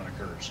shoot down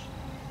occurs.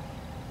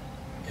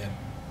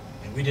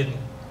 And we didn't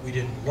we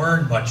didn't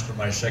learn much from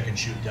my second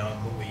shoot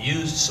down, but we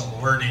used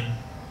some learning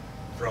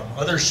from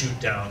other shoot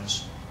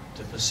downs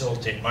to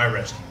facilitate my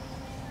rescue.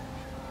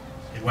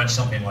 It went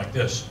something like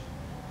this.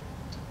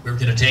 We were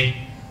going to take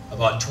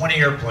about 20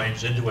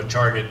 airplanes into a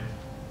target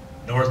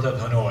north of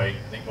Hanoi.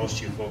 I think most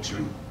of you folks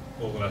are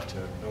old enough to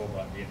know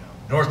about Vietnam.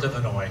 North of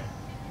Hanoi,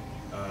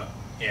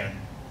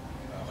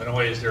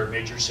 Hanoi is their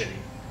major city,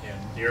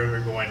 and the area we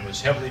were going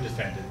was heavily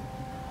defended,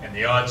 and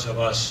the odds of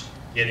us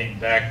getting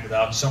back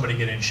without somebody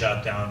getting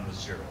shot down was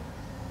 0,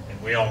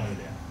 and we all knew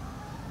that.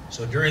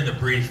 So during the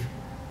brief,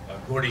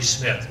 Gordy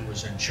Smith, who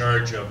was in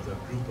charge of the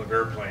group of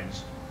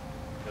airplanes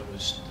that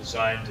was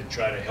designed to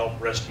try to help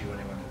rescue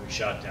anyone that we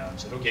shot down,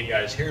 said, okay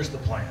guys, here's the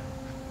plan.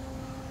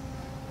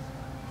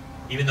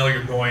 Even though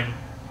you're going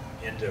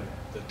into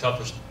the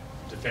toughest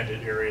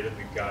defended area that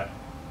we've got,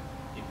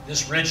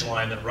 this ridge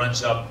line that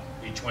runs up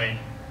between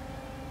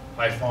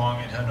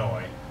Haiphong and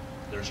Hanoi,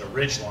 there's a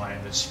ridge line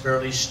that's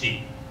fairly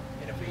steep,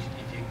 and if you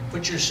can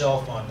put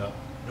yourself on the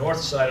north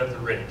side of the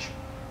ridge,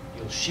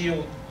 you'll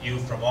shield you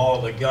from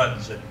all the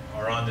guns that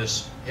are on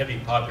this heavy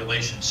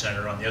population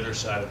center on the other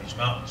side of these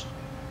mountains.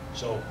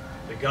 So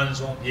the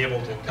guns won't be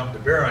able to come to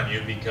bear on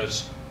you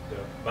because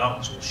the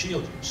mountains will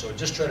shield you. So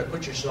just try to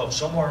put yourself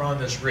somewhere on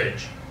this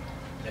ridge.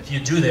 And if you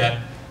do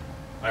that,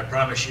 I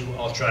promise you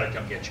I'll try to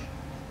come get you.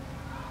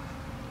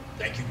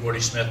 Thank you,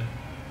 Gordy Smith.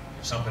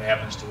 If something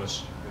happens to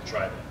us, we'll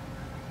try that.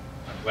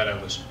 I'm glad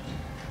I listened.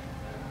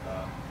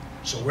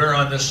 So we're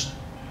on this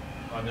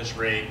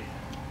raid,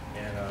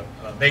 and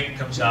a mate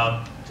comes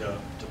out to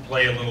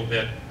play a little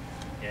bit,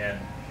 and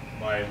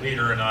my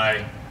leader and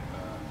I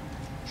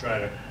try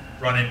to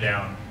run him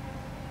down.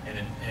 And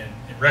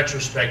in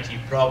retrospect, he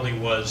probably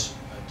was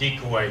a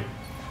decoy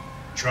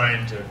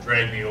trying to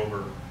drag me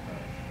over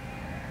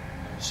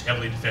this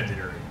heavily defended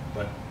area,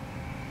 but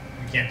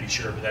we can't be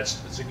sure, but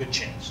that's a good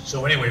chance.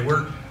 So anyway,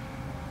 we're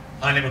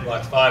on him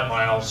about 5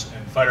 miles,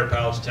 and fighter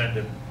pilots tend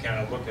to kind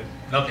of look at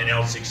nothing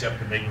else except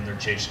to make when they're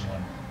chasing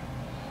one.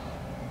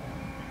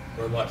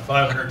 We're about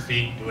 500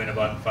 feet, doing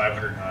about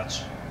 500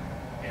 knots,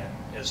 and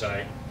as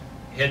I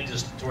head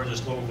toward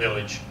this little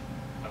village,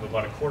 I'm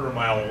about a quarter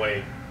mile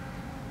away,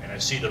 and I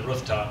see the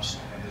rooftops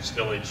of this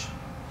village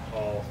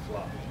all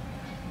flopping.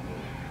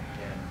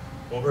 And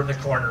over in the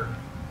corner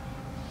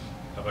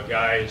of a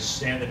guy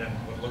standing in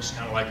what looks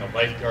kind of like a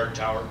lifeguard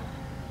tower,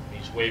 and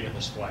he's waving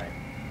this flag.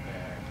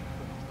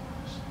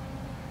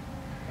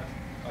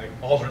 I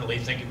alternately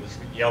think it was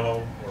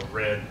yellow or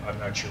red. I'm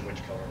not sure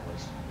which color it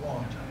was. A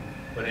long time.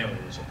 But anyway,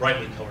 it was a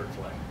brightly colored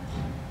flag.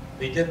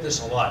 They did this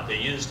a lot. They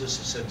used this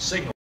to send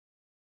signals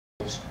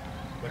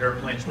when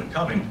airplanes were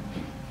coming.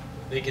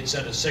 They could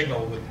send a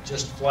signal with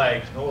just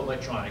flags, no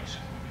electronics,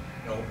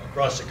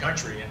 across the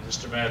country in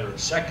just a matter of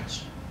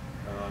seconds.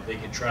 They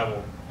could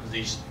travel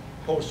these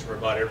posts for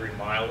about every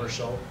mile or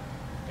so,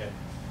 and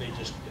they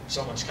just, if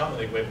someone's coming,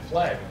 they wave a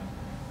flag,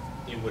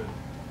 and he would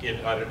give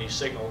out any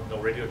signal, no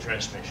radio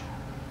transmission.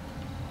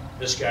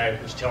 This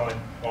guy was telling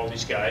all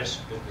these guys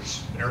that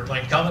there's an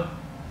airplane coming,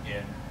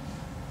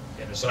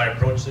 and as I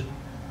approached it,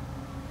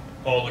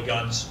 all the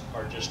guns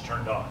are just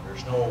turned on.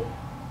 There's no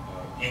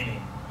aiming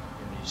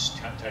in these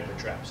type of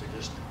traps. They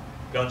just,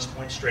 guns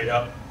point straight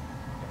up,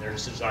 and they're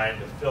just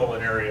designed to fill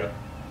an area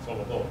full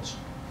of bullets.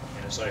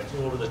 And as I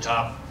flew over the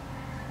top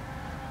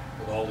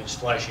with all these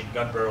flashing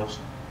gun barrels,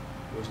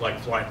 it was like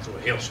flying through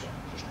a hailstorm,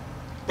 just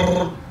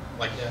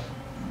like that.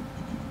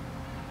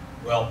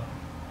 Well,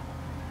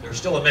 there's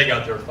still a MiG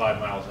out there 5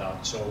 miles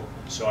out,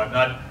 so I'm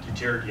not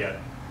deterred yet.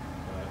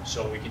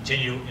 So we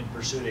continue in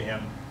pursuit of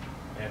him,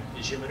 and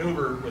as you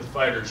maneuver with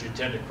fighters, you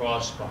tend to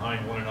cross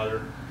behind one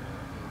another,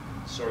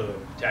 sort of the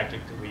tactic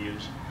that we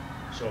use.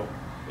 So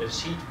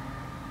as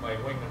my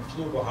wingman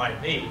flew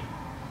behind me,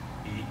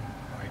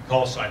 my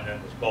call sign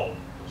then was Bulb.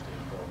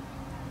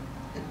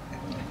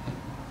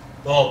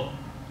 Bulb,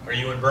 are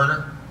you in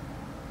burner?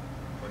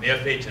 When the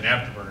F-8's an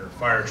afterburner,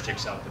 fire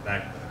sticks out the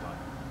back of it about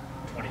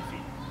 20 feet.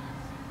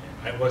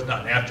 And I was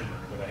not an afterburner,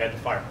 but I had the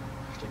fire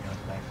sticking out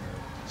the back of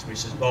it. So he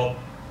says, Bulb,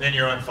 then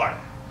you're on fire.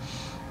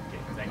 Okay,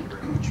 thank you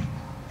very much.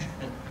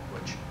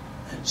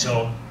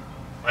 So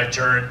I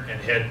turn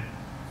and head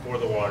for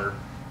the water.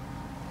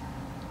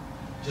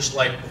 Just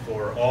like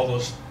before, all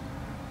those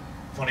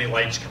funny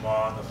lights come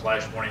on, the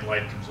flash warning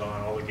light comes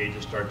on, all the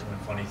gauges start doing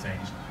funny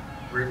things.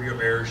 Rear view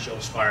mirror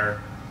shows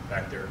fire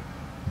back there.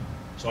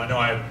 So I know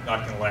I'm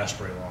not going to last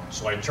very long.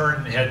 So I turn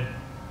and head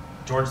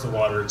towards the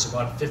water. It's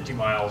about 50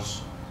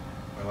 miles.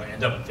 Well, I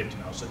end up at 50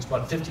 miles. So it's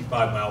about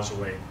 55 miles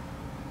away.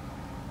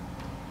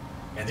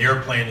 And the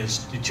airplane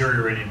is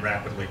deteriorating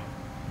rapidly.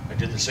 I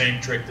did the same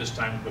trick this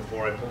time as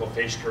before. I pull a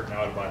face curtain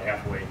out about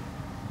halfway.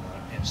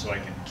 And so I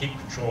can keep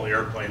control of the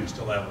airplane and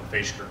still have a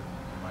face curtain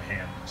in my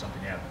hand if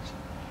something happens.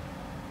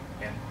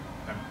 And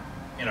I'm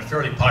in a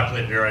fairly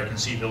populated area. I can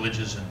see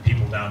villages and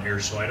people down here,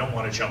 so I don't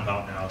want to jump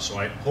out now. So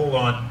I hold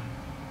on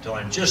until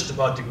I'm just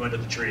about to go into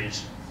the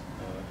trees.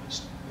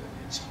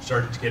 It's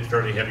starting to get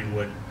fairly heavy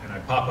wood, and I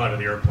pop out of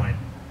the airplane,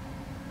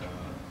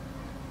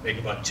 make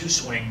about 2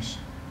 swings,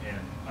 and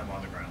I'm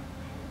on the ground.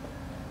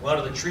 A lot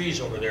of the trees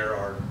over there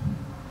are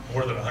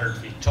more than 100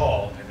 feet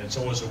tall, and it's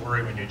always a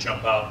worry when you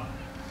jump out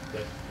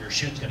that your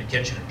chute's going to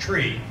catch in a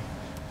tree,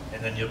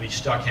 and then you'll be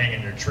stuck hanging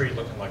in your tree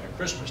looking like a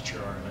Christmas tree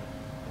ornament,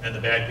 and then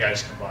the bad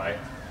guys come by,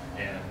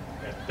 and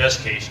at the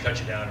best case, cut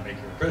you down and make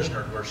you a prisoner,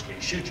 at worst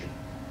case, shoot you.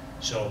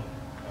 So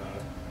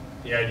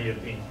the idea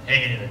of being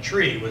hanging in a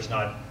tree was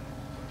not a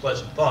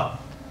pleasant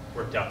thought.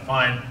 Worked out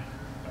fine.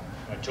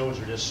 My toes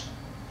are just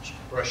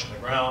brushing the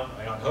ground.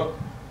 I unhook.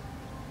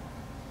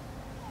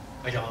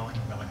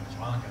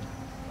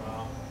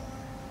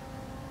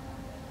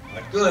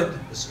 Not good.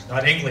 This is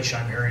not English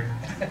I'm hearing.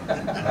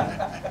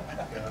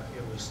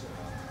 It was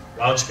a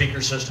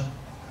loudspeaker system.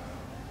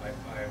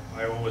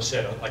 I always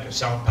said like a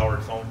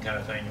sound-powered phone kind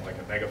of thing, like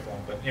a megaphone.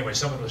 But anyway,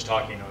 someone was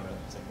talking on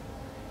that thing.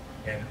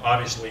 And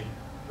obviously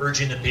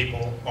urging the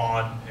people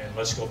on, and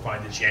let's go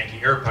find this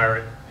Yankee air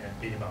pirate and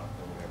beat him up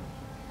or whatever.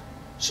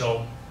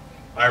 So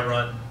I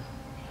run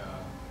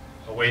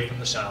away from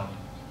the sound.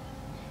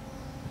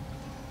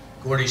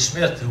 Gordy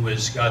Smith, who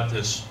has got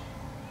this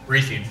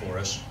briefing for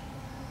us,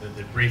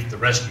 that briefed the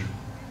rescue,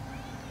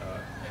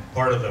 and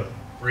part of the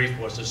brief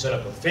was to set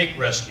up a fake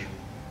rescue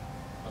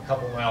a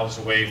couple miles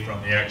away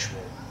from the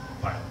actual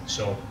pilot.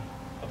 So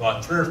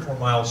about 3 or 4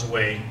 miles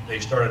away, they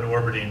started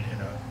orbiting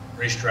in a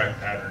racetrack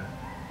pattern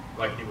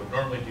like they would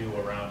normally do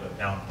around a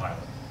downed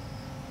pilot.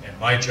 And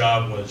my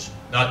job was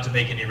not to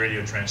make any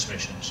radio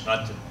transmissions,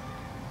 not to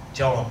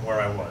tell them where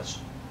I was.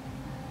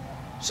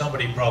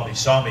 Somebody probably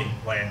saw me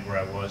land where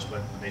I was, but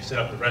when they set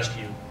up the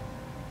rescue,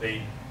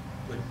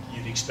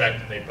 you'd expect,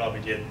 and they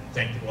probably did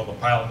think that, well, the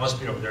pilot must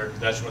be over there because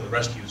that's where the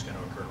rescue is going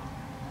to occur.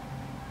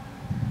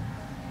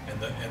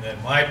 And then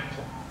my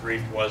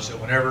brief was that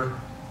whenever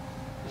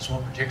this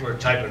one particular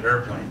type of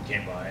airplane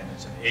came by, and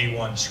it's an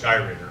A-1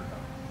 Skyraider,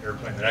 an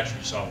airplane that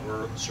actually saw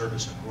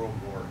service in World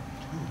War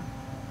II,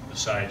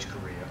 besides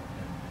Korea.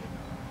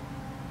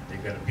 And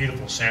they've got a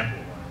beautiful sample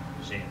of one in the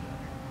museum.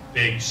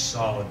 Big,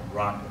 solid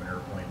Rockland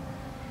airplane.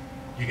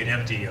 You can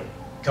empty a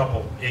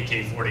couple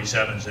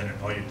AK-47s in it,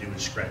 and all you do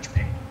is scratch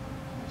paint.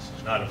 This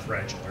is not a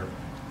fragile airplane.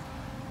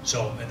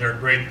 So, and they're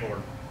great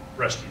for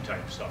rescue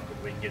type stuff,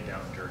 because we can get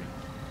down and dirty.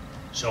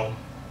 So,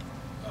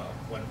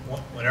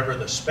 whenever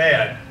the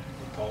SPAD,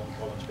 we call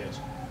them SPADs,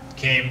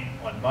 came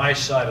on my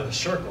side of the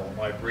circle,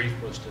 my brief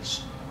was to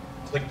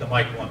click the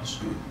mic once.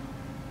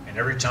 And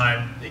every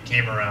time they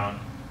came around,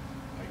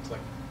 I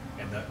clicked.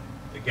 And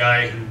the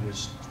guy who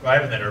was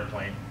driving that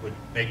airplane would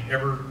make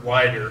ever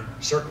wider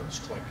circles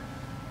click.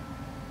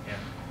 And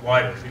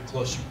wider, if you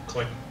closer,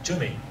 click to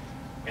me.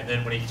 And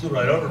then when he flew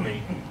right over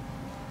me,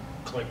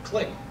 click,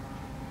 click.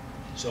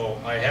 So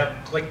I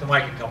have clicked the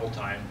mic a couple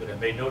times, but I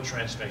made no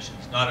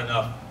transmissions, not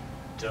enough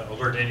to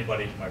alert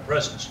anybody to my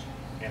presence,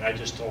 and I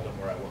just told them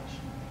where I was.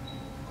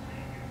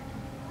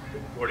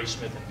 Gordy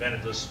Smith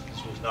invented this.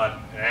 This was not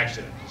an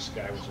accident. This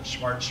guy was a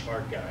smart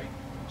guy.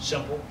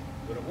 Simple,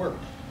 but it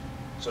worked.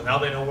 So now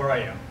they know where I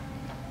am.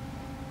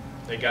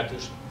 They got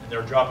this, and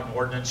they're dropping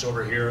ordnance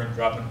over here and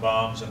dropping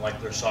bombs, and like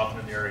they're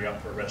softening the area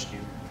up for rescue.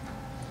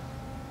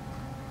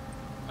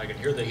 I can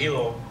hear the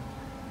helo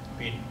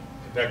being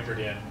vectored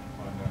in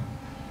on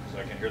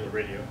because I can hear the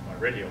radio, my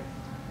radio.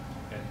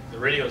 And the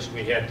radios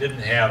we had didn't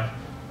have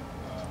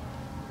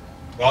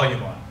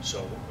volume on, so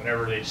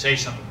whenever they say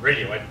something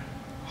radio, I'd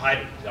hide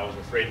it because I was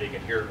afraid they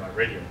could hear my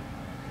radio.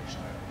 So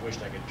I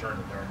wished I could turn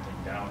the darn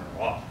thing down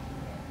or off,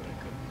 but I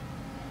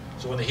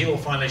couldn't. So when the helo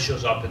finally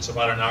shows up, it's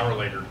about an hour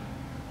later.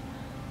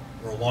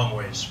 We're a long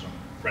ways from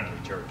friendly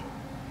territory.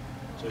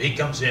 So he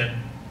comes in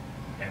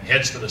and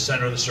heads to the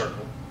center of the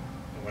circle.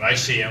 And when I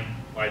see him,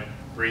 my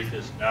brief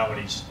is now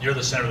when he's near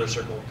the center of the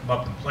circle, come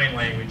up in plain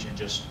language and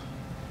just,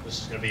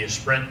 this is going to be a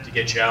sprint to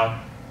get you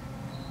out.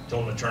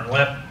 Told him to turn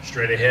left,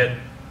 straight ahead,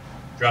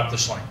 drop the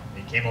sling.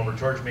 And he came over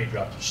towards me,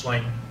 dropped the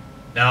sling.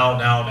 Now.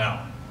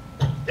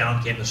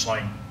 Down came the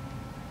sling.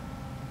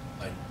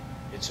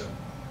 It's a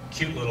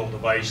cute little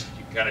device that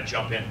you can kind of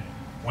jump in.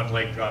 One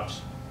leg drops,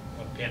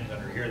 one pin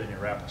under here, then you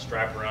wrap a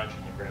strap around you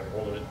and you grab a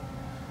hold of it.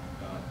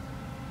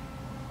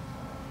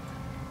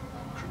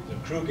 The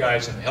crew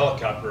guys in the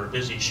helicopter are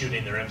busy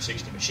shooting their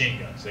M60 machine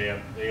guns.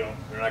 They're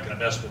not going to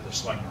mess with the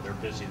sling. They're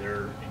busy.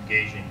 They're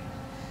engaging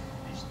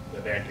the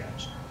bad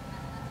guys.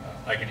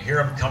 I can hear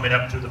them coming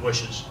up through the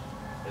bushes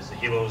as the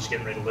helo is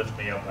getting ready to lift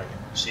me up. I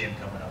can see him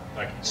coming up.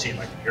 I can see him.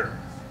 I can hear him.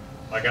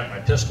 I got my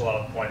pistol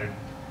out pointed,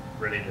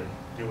 ready to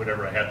do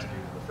whatever I have to do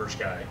to the first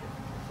guy.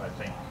 If I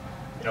think,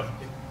 if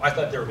I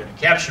thought they were going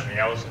to capture me,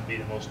 I was going to be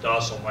the most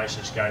docile,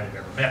 nicest guy they've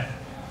ever met.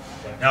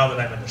 But now that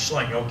I'm in the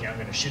sling, okay, I'm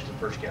going to shoot the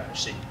first guy I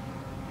see.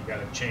 You got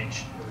to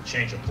change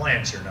of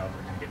plans here now.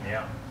 They're going to get me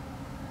out.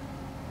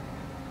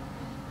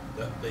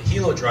 The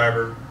helo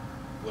driver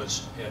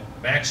was at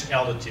max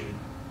altitude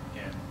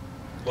and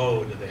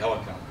low to the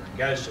helicopter. And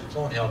guys who've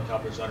flown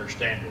helicopters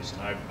understand this,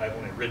 and I've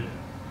only ridden it.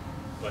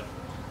 But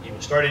he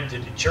was starting to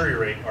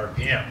deteriorate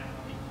RPM.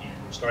 He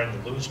was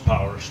starting to lose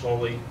power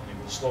slowly, and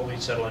he was slowly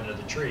settling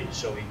into the trees.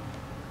 So he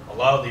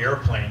allowed the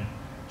airplane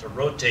to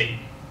rotate,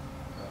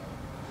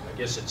 I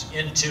guess it's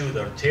into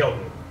the tail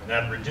rotor. And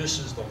that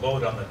reduces the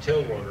load on the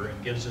tail rotor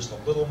and gives us a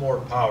little more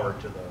power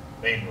to the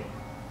main rotor.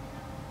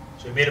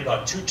 So he made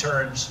about 2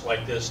 turns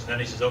like this, and then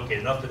he says, okay,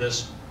 enough of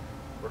this.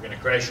 We're going to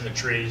crash in the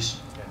trees,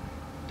 and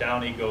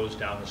down he goes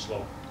down the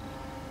slope.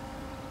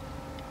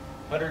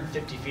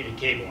 150 feet of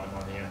cable I'm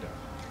on the end of.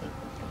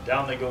 And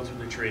down they go through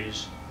the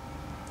trees,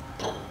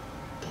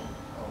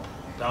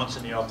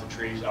 bouncing me off the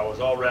trees. I was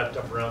all wrapped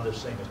up around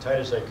this thing as tight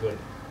as I could.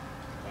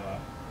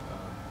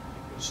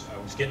 I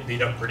was getting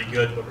beat up pretty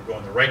good, but we're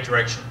going the right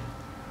direction.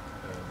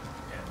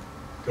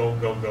 And go,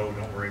 go, go,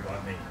 don't worry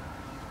about me.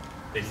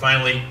 They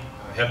finally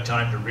have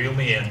time to reel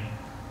me in.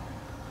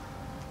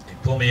 They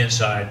pull me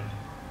inside,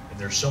 and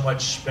there's so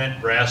much spent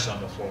brass on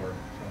the floor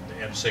from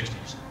the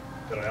M60s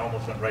that I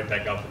almost went right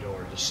back out the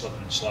door, just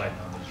slipping and sliding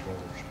on these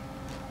rollers.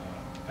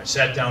 I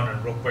sat down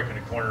and real quick in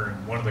a corner,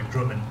 and one of the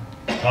crewmen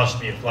tossed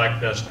me a flak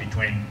vest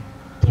between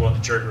pulling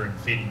the trigger and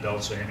feeding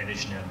belts of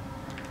ammunition in.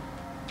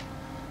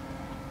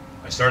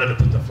 I started to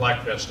put the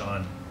flak vest on,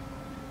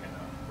 and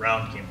a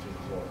round came through the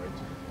floor,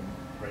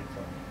 right in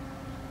front of me.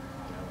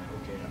 And I went,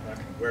 okay, I'm not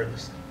going to wear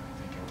this thing. I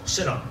think I will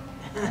sit on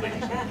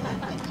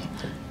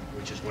it,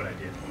 which is what I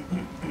did.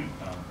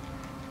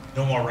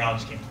 No more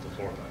rounds came to the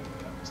floor, by the way.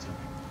 That was the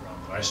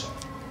round that I saw.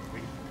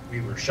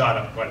 We were shot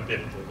up quite a bit,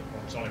 but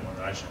it was only one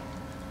that I saw.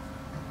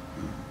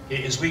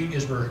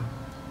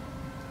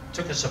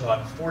 Took us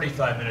about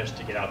 45 minutes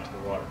to get out to the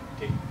water.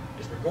 Okay?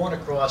 As we're going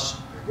across,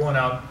 we're going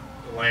out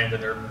the land,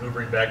 and they're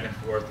maneuvering back and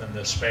forth, and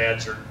the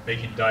SPADs are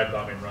making dive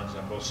bombing runs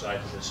on both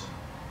sides of this,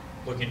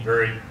 looking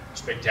very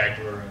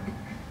spectacular and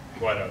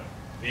quite a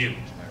view,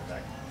 as a matter of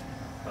fact.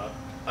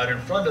 Out in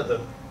front of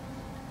the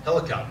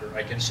helicopter,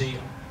 I can see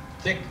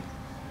a thick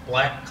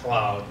black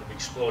cloud of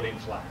exploding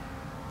flak.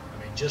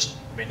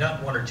 I mean,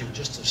 not one or two,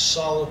 just a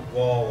solid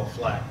wall of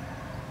flak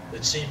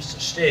that seems to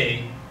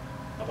stay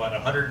about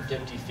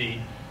 150 feet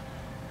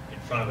in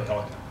front of the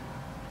helicopter.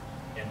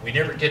 And we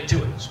never get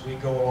to it. As we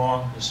go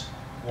along, this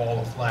wall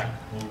of flak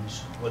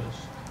moves with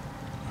us.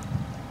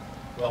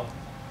 Well,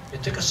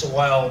 it took us a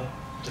while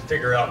to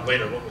figure out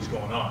later what was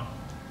going on.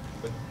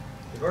 But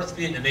the North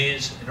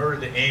Vietnamese, in order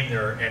to aim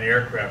their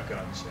anti-aircraft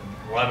guns,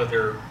 and a lot of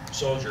their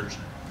soldiers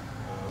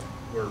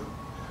were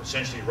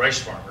essentially rice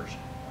farmers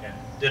and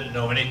didn't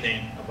know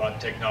anything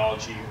about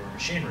technology or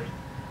machinery.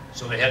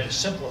 So they had to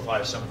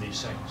simplify some of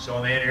these things. So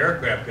on the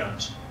anti-aircraft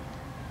guns,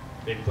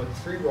 they put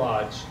 3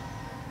 rods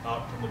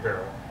out from the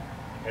barrel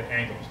at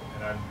angles,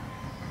 and I'm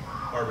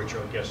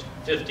arbitrarily guessing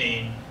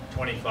 15,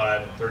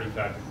 25, and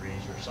 35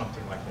 degrees or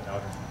something like that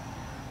out in front.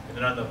 And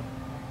then on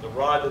the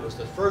rod that was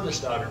the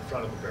furthest out in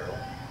front of the barrel,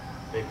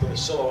 they put a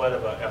silhouette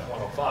of a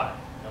F-105.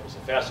 That was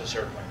the fastest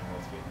airplane in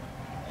North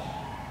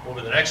Vietnam.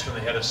 Over the next one,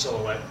 they had a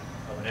silhouette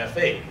of an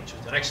F-8, which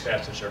was the next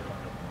fastest airplane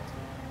in North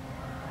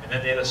Vietnam. And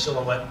then they had a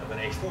silhouette of an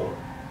A-4.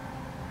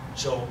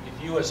 So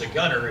if you, as a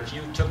gunner, if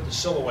you took the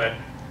silhouette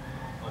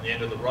on the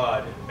end of the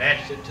rod and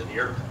matched it to the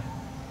airplane,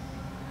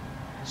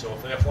 so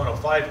if an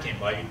F-105 came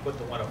by, you'd put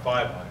the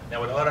 105 on it. And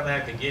that would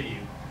automatically give you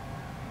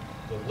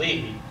the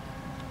lead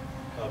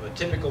of a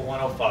typical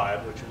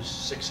 105, which was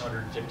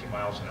 650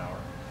 miles an hour,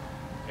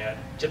 at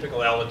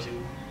typical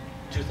altitude,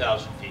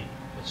 2,000 feet,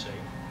 let's say,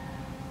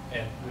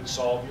 and would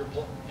solve your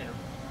problem.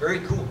 Very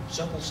cool,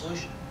 simple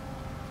solution.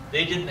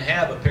 They didn't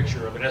have a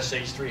picture of an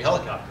SH-3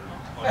 helicopter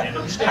on the end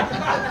of the stick.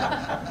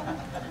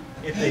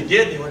 If they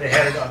did, they would have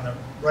had it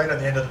right on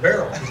the end of the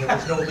barrel, because there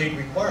was no lead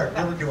required.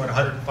 We were doing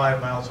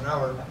 105 miles an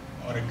hour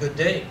on a good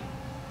day.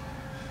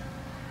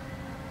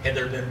 Had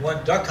there been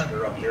one duck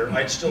hunter up there,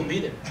 I'd still be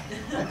there.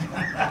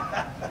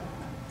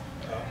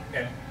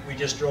 And we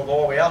just drove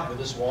all the way out with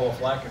this wall of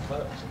flak in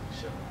front of us. It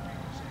was an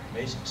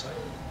amazing sight.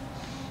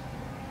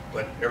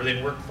 But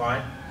everything worked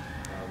fine.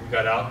 We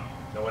got out.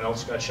 No one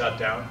else got shot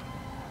down.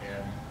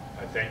 And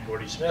I thank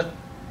Gordy Smith.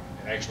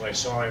 And actually, I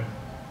saw him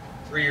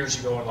 3 years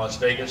ago in Las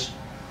Vegas,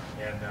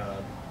 and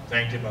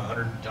thanked him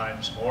 100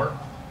 times more.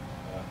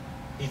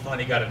 He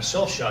finally got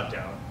himself shot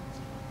down,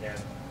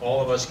 and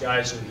all of us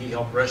guys who he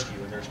helped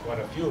rescue, and there's quite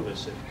a few of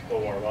us that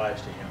owe our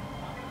lives to him,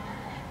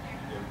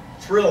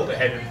 we're thrilled to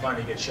have him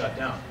finally get shot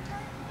down,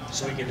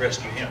 so we could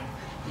rescue him.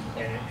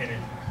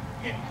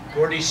 And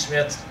Gordy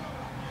Smith,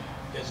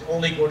 as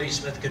only Gordy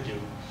Smith could do,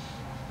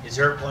 his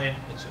airplane,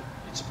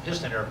 it's a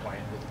piston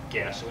airplane with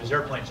gas, so his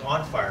airplane's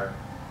on fire,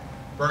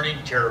 burning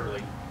terribly,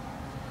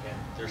 and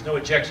there's no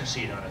ejection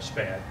seat on his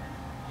SPAD.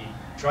 He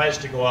tries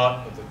to go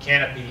out of the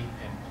canopy,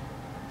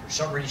 and for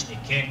some reason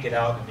he can't get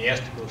out, and he has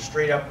to go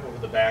straight up over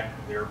the back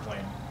of the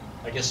airplane.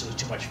 I guess there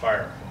was too much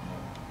fire from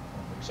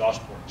the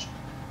exhaust ports.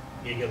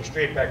 He goes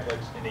straight back,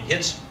 and he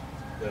hits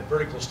the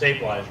vertical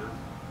stabilizer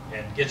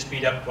and gets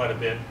beat up quite a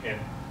bit, and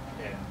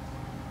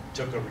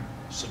took a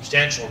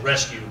substantial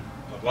rescue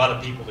of a lot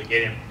of people to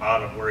get him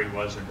out of where he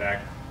was and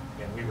back.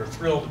 And we were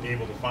thrilled to be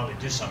able to finally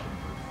do something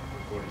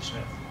for Gordy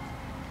Smith.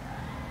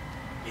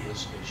 He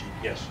is, as you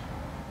guess,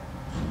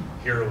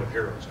 hero of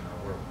heroes in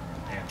our world,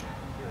 the pantheon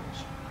of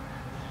heroes.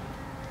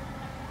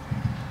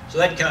 So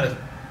that kind of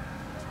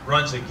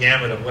runs the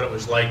gamut of what it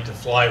was like to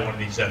fly one of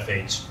these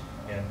F-8s.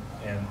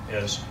 And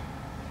as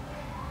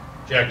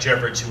Jack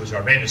Jeffords, who was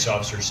our maintenance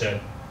officer,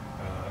 said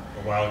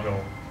a while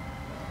ago,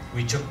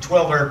 we took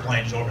 12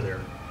 airplanes over there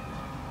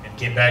and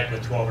came back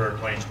with 12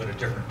 airplanes, but a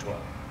different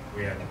 12.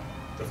 We had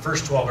the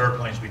first 12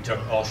 airplanes we took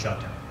all shot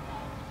down.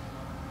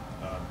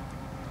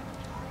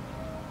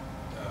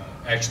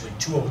 Actually,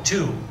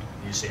 202,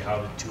 you say,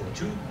 how did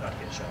 202 not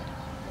get shot down?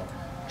 Well,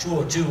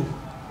 202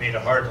 made a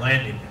hard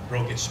landing and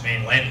broke its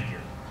main landing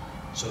gear.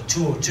 So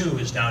 202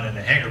 is down in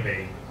the hangar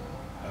bay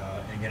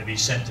and going to be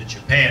sent to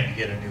Japan to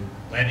get a new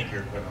landing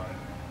gear put on it.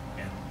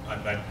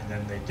 And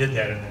then they did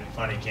that, and then it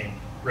finally came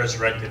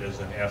resurrected as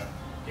an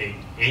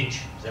F-8H.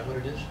 Is that what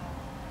it is?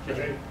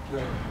 J.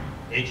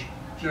 H?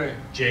 J.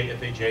 J,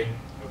 F-8J?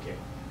 Okay.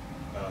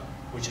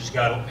 Which has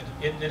got,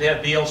 it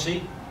had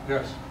BLC?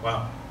 Yes.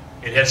 Wow.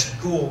 It had some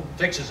cool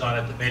fixes on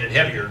it that made it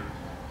heavier,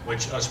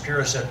 which us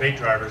purist F-8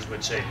 drivers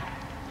would say,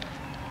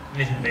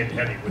 anything that made it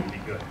heavy wouldn't be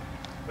good.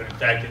 But in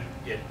fact,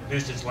 it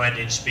reduced its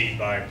landing speed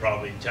by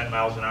probably 10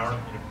 miles an hour.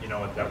 You know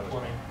what that was?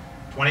 20.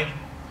 20?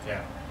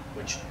 Yeah.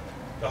 Which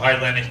the high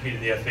landing speed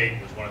of the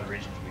F-8 was one of the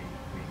reasons we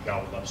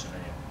gobbled up so many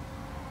of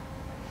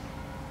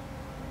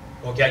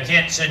them. Okay, I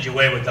can't send you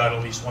away without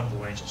at least one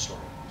Blue Angel story,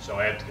 so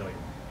I have to tell you.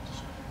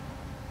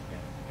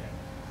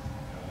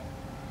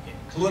 In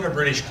Kelowna,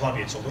 British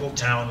Columbia, it's a little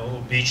town, a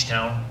little beach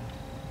town,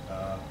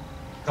 a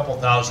couple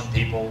thousand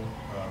people,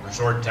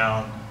 resort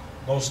town.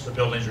 Most of the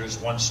buildings are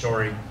just one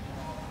story.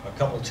 A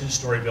couple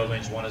two-story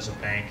buildings. One is a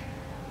bank,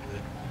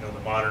 the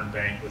modern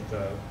bank with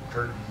the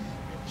curtain,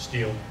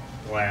 steel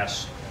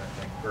glass, and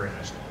everything. Very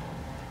nice.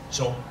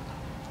 So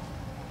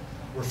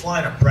we're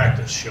flying a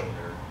practice show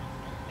there,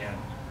 and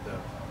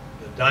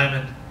the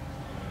Diamond.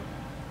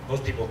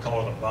 Most people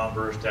call it a bomb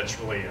burst. That's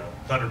really a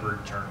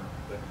Thunderbird term,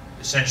 but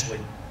essentially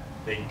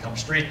they come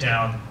straight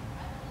down,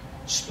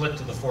 split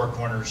to the four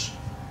corners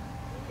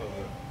of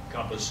the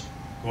compass,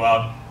 go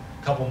out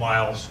a couple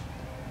miles,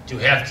 do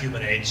half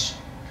Cuban eights,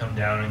 come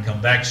down and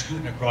come back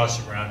scooting across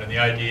the ground. And the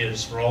idea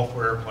is for all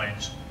four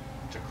airplanes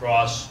to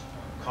cross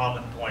a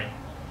common point,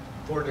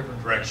 4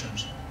 different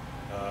directions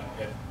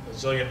at a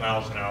zillion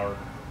miles an hour,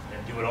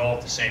 and do it all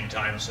at the same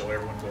time so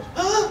everyone goes,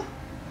 ah!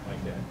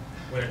 Like that.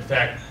 When in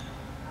fact,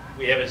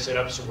 we have it set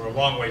up so we're a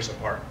long ways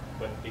apart.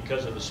 But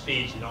because of the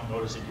speeds, you don't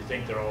notice it. You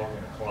think they're all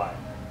going to collide.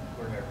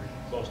 We're never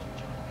even close to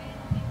each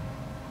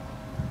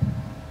other.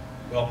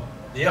 Well,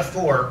 the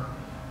F-4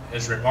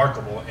 is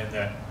remarkable in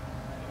that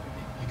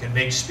you can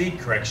make speed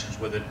corrections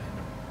with it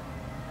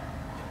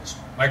in this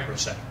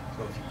microsecond.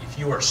 So if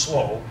you are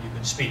slow, you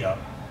can speed up.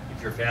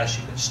 If you're fast,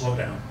 you can slow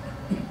down.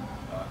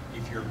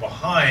 If you're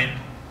behind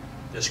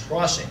this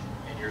crossing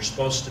and you're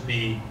supposed to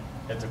be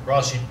at the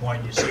crossing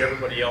point, you see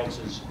everybody else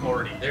is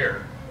already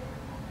there.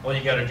 All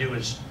you got to do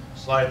is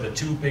slide the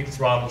 2 big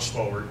throttles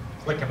forward,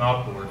 click them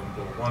outboard, and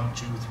go 1,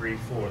 2, 3,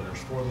 4.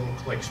 There's 4 little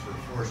clicks for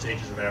 4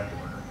 stages of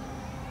afterburner.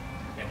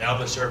 And now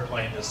this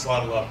airplane is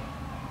throttled up,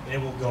 and it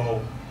will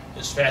go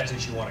as fast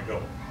as you want to go.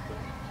 Like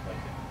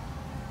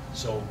that.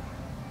 So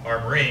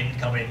our Marine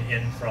coming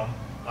in from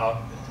out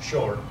at the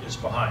shore is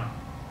behind.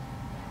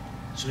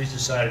 So he's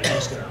decided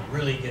he's going to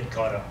really get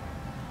caught up.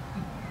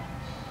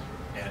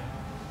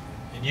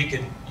 And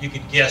you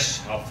could guess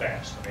how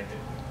fast. I mean,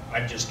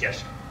 I'm just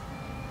guessing.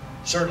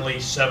 Certainly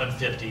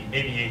 750,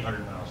 maybe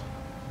 800 miles.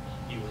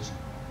 He was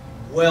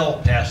well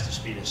past the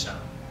speed of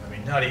sound. I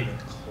mean, not even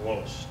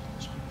close to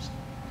the speed of sound.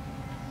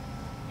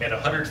 At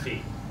 100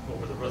 feet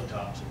over the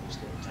rooftops of this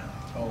little town.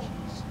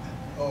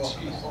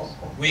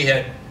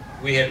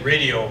 We had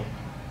radio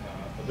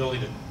ability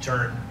to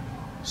turn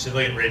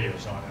civilian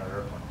radios on our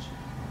airplanes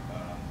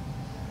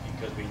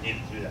because we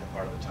needed to do that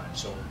part of the time.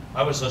 So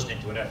I was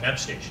listening to an FM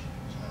station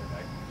as a matter of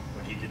fact,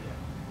 when he did that.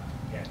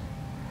 And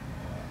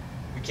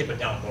we keep it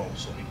down low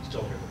so we can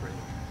still hear the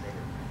radio.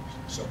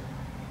 So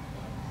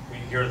we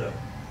hear the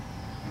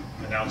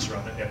announcer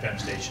on the FM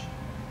station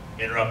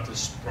interrupt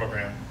this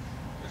program.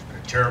 There's been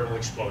a terrible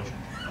explosion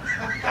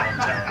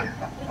downtown.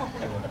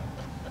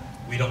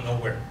 We don't know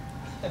where.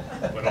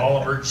 But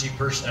all emergency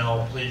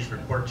personnel, please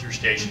report to your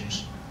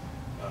stations.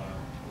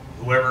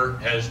 Whoever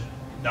has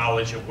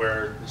knowledge of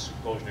where this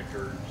explosion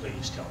occurred,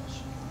 please tell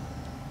us.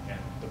 And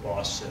the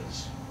boss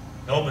says,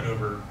 no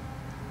maneuver.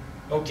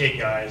 Okay,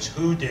 guys,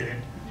 who did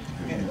it?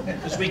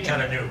 Because we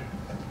kind of knew.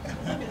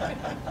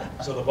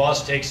 So the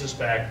boss takes us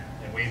back,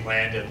 and we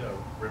land at a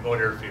remote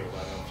airfield,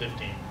 I don't know,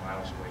 15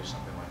 miles away,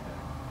 something like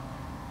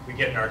that. We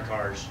get in our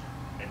cars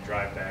and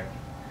drive back.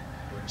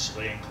 We're in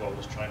civilian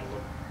clothes, trying to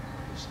look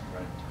this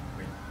right. I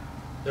mean,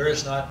 there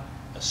is not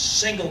a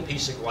single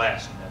piece of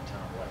glass in that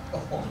town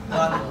left.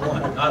 Not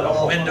one. Not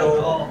a window,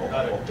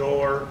 not a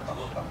door.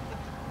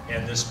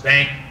 And this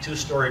bank,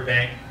 2-story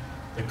bank,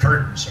 the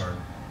curtains are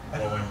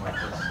blowing like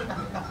this.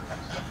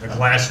 The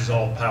glass is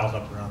all piled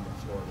up around the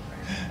floor of the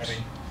bank. I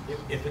mean,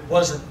 if it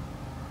wasn't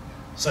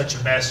such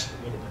a mess,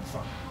 it would have been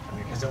fun. I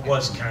mean, because it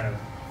was kind of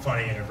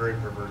funny in a very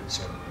perverted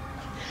sort of way.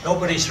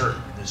 Nobody's hurt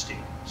in this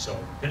deal. So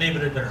if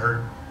anybody had been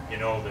hurt, you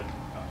know that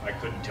I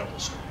couldn't tell the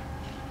story.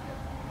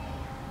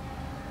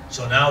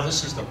 So now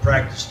this is the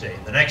practice day.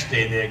 The next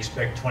day they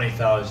expect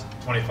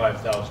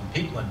 25,000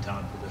 people in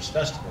town for this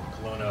festival,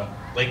 Kelowna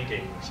Lake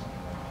Day or something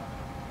like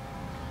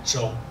that.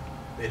 So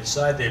they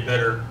decide they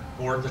better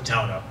board the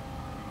town up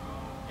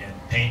and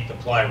paint the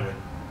plywood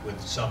with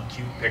some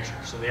cute picture.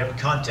 So they have a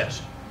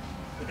contest.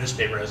 The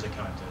newspaper has a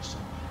contest.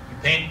 You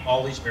paint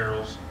all these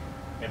murals,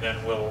 and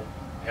then we'll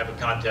have a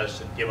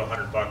contest and give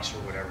 $100 or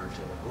whatever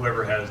to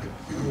whoever has the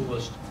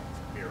coolest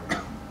mural.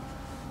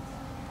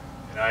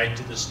 And I,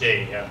 to this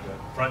day, have the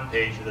front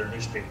page of their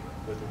newspaper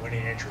with the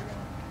winning entry on it.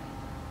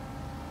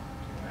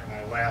 And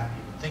I laugh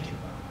even thinking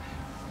about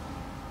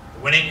it.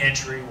 The winning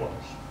entry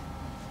was,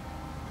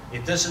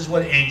 if this is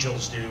what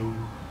angels do,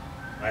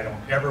 I don't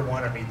ever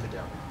want to meet the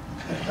devil.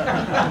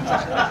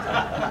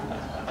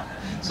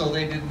 So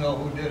they didn't know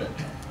who did it?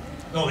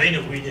 No, they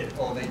knew we did it.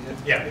 Oh, they did?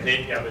 Yeah,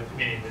 but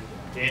meaning that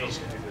the angels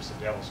can do this, the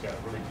devil's got a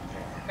really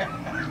good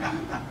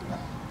hand.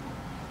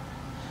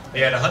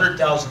 They had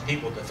 100,000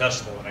 people at the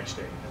festival the next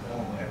day,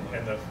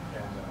 and the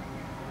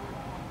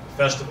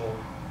festival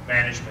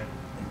management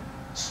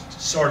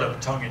sort of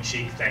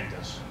tongue-in-cheek thanked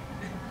us.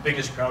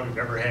 Biggest crowd we've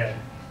ever had.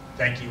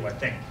 Thank you, I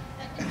think.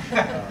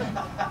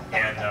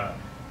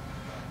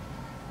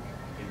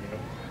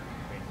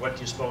 What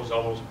do you suppose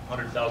all those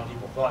 100,000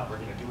 people thought? We're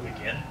going to do it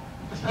again?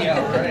 Yeah,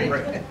 right.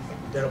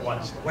 We did it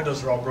once. The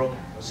windows are all broken.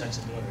 No sense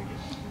in doing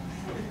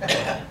it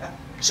again.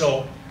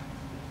 So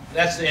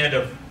that's the end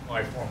of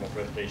my formal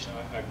presentation.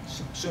 I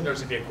assume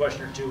there's going to be a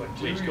question or two, and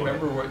please go ahead.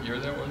 Do you remember what year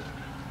that was?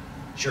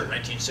 Sure,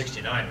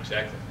 1969,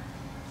 exactly.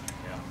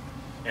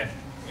 Yeah.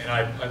 And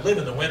I live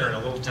in the winter in a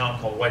little town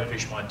called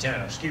Whitefish,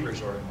 Montana, a ski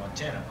resort in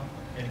Montana.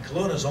 And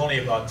Kelowna is only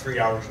about 3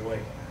 hours away.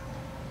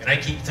 And I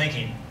keep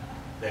thinking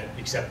that,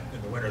 except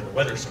in the winter, the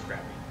weather's so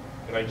crappy,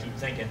 but I keep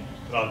thinking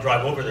that I'll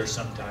drive over there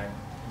sometime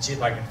and see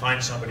if I can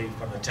find somebody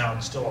from the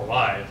town still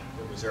alive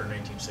that was there in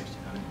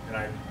 1969. And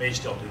I may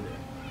still do that.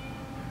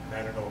 And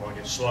I don't know if I'll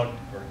get slugged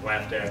or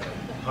laughed at.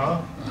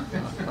 Huh?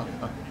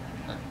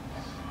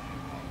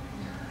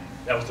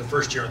 That was the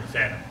first year in the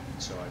Phantom,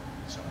 so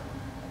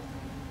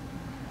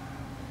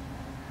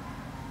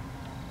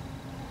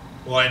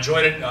well, I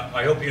enjoyed it.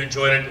 I hope you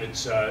enjoyed it.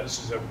 This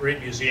is a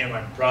great museum.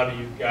 I'm proud of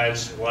you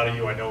guys. A lot of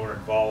you I know are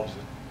involved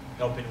in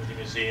helping with the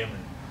museum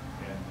and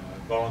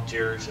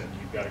volunteers, and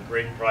you've got a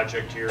great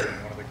project here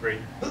and one of the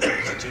great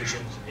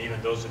institutions, and even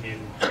those of you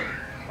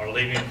who are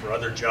leaving for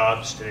other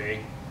jobs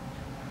today.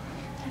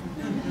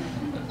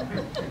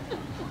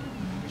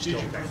 Did you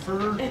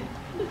prefer,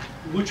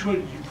 which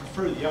one, do you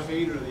prefer, the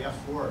F-8 or the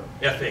F-4?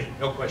 F-8,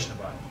 no question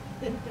about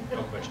it.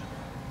 No question about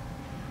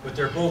it. But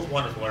they're both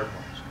wonderful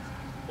airplanes.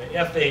 The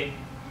F-8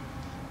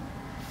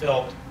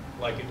 felt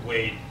like it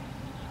weighed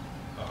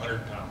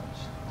 100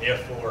 pounds. The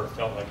F-4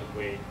 felt like it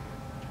weighed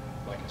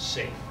like a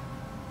safe.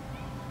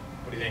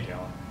 What do you think,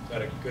 Alan? Is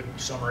that a good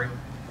summary? A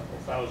couple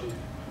thousand.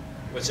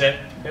 What's that?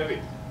 Heavy.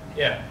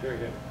 Yeah. Very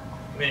heavy.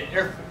 I mean,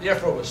 the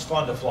F-4 was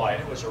fun to fly,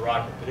 and it was a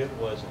rocket, but it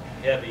was a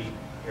heavy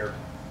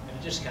airplane, and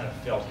it just kind of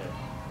felt heavy.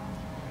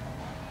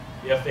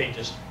 The F-8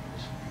 just,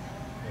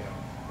 you know,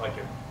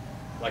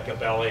 like a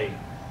ballet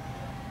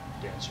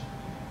dancer.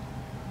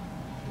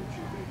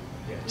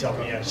 Yeah, tell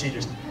me, yeah,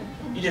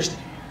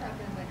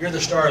 you're the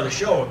star of the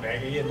show,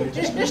 Maggie, and you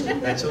just missed it.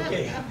 That's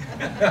okay.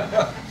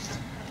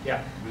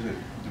 Yeah.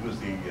 Was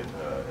the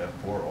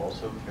F-4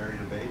 also carried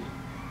a base?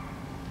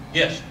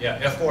 Yes, yeah,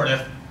 F-4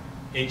 and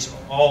F-8s,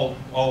 all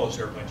those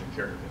airplanes are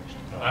carrier based.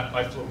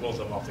 I flew both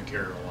of them off the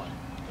carrier a lot.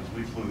 Because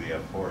we flew the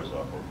F-4s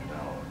off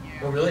Okinawa.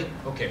 Oh, really?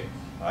 Okay.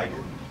 I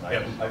didn't.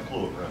 Yeah. I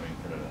flew at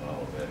Remington and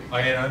Olivetti.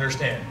 I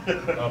understand.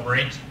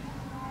 Marines?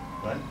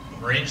 What?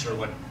 Marines or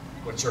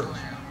what service?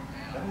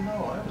 I don't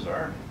know. I was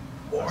Army.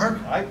 Oh, Army?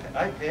 I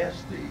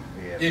passed the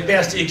You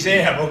passed the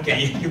exam,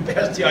 okay. You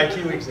passed the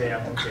IQ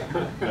exam, okay.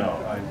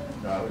 No, I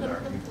was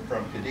Army.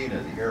 From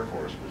Kadena, the Air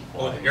Force was Oh,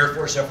 flying. the Air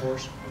Force,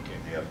 F-4s? Okay.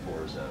 The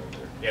F-4s out of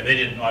there. Yeah, they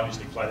didn't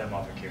obviously fly them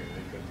off a carrier.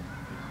 They couldn't.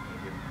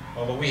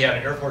 Although we had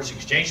an Air Force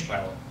exchange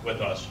pilot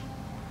with us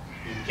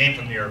who came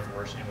from the Air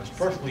Force and was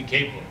perfectly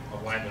capable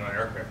of landing on an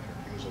aircraft.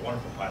 He was a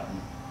wonderful pilot.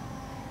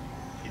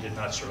 He did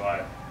not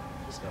survive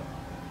the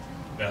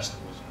best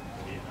that was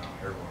the Vietnam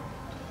Air War.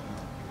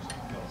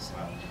 He was a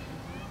pilot.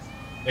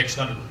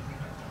 Ex-Thunderbird.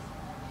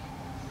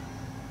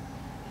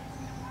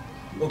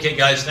 Okay,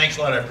 guys, thanks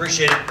a lot. I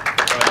appreciate it.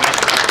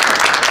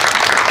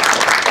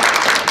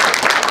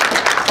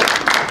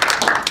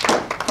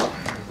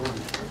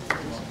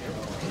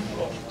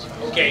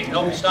 Okay,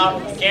 no,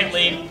 stop. You can't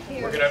leave.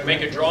 We're going to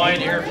make a drawing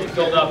here if you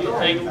filled out the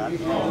thing. No,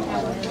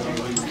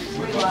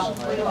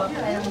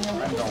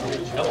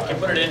 you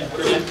put it in.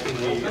 Put it in.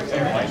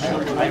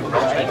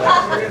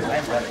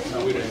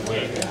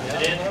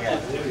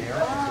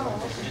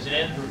 Is it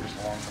in?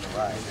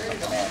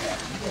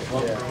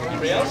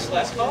 Anybody else?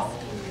 Last call?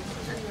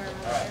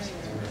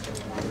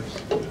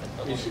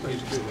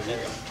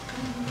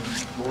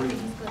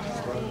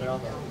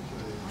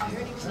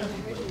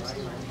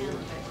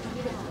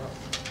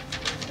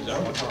 Is that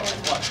what?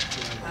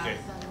 Okay.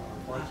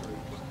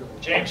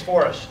 James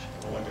Forrest,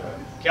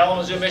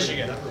 Kalamazoo,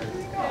 Michigan.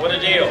 What a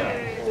deal.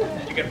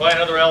 You can buy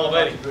another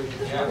Olivetti. Good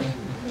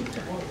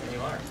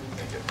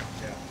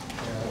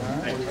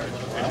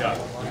job.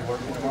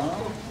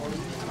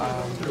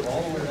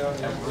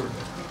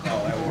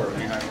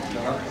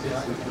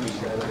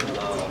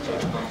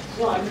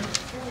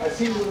 I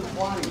see you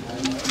flying.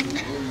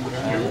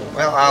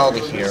 Well, I'll be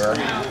here.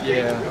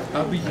 Yeah,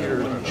 I'll be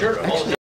here. Sure.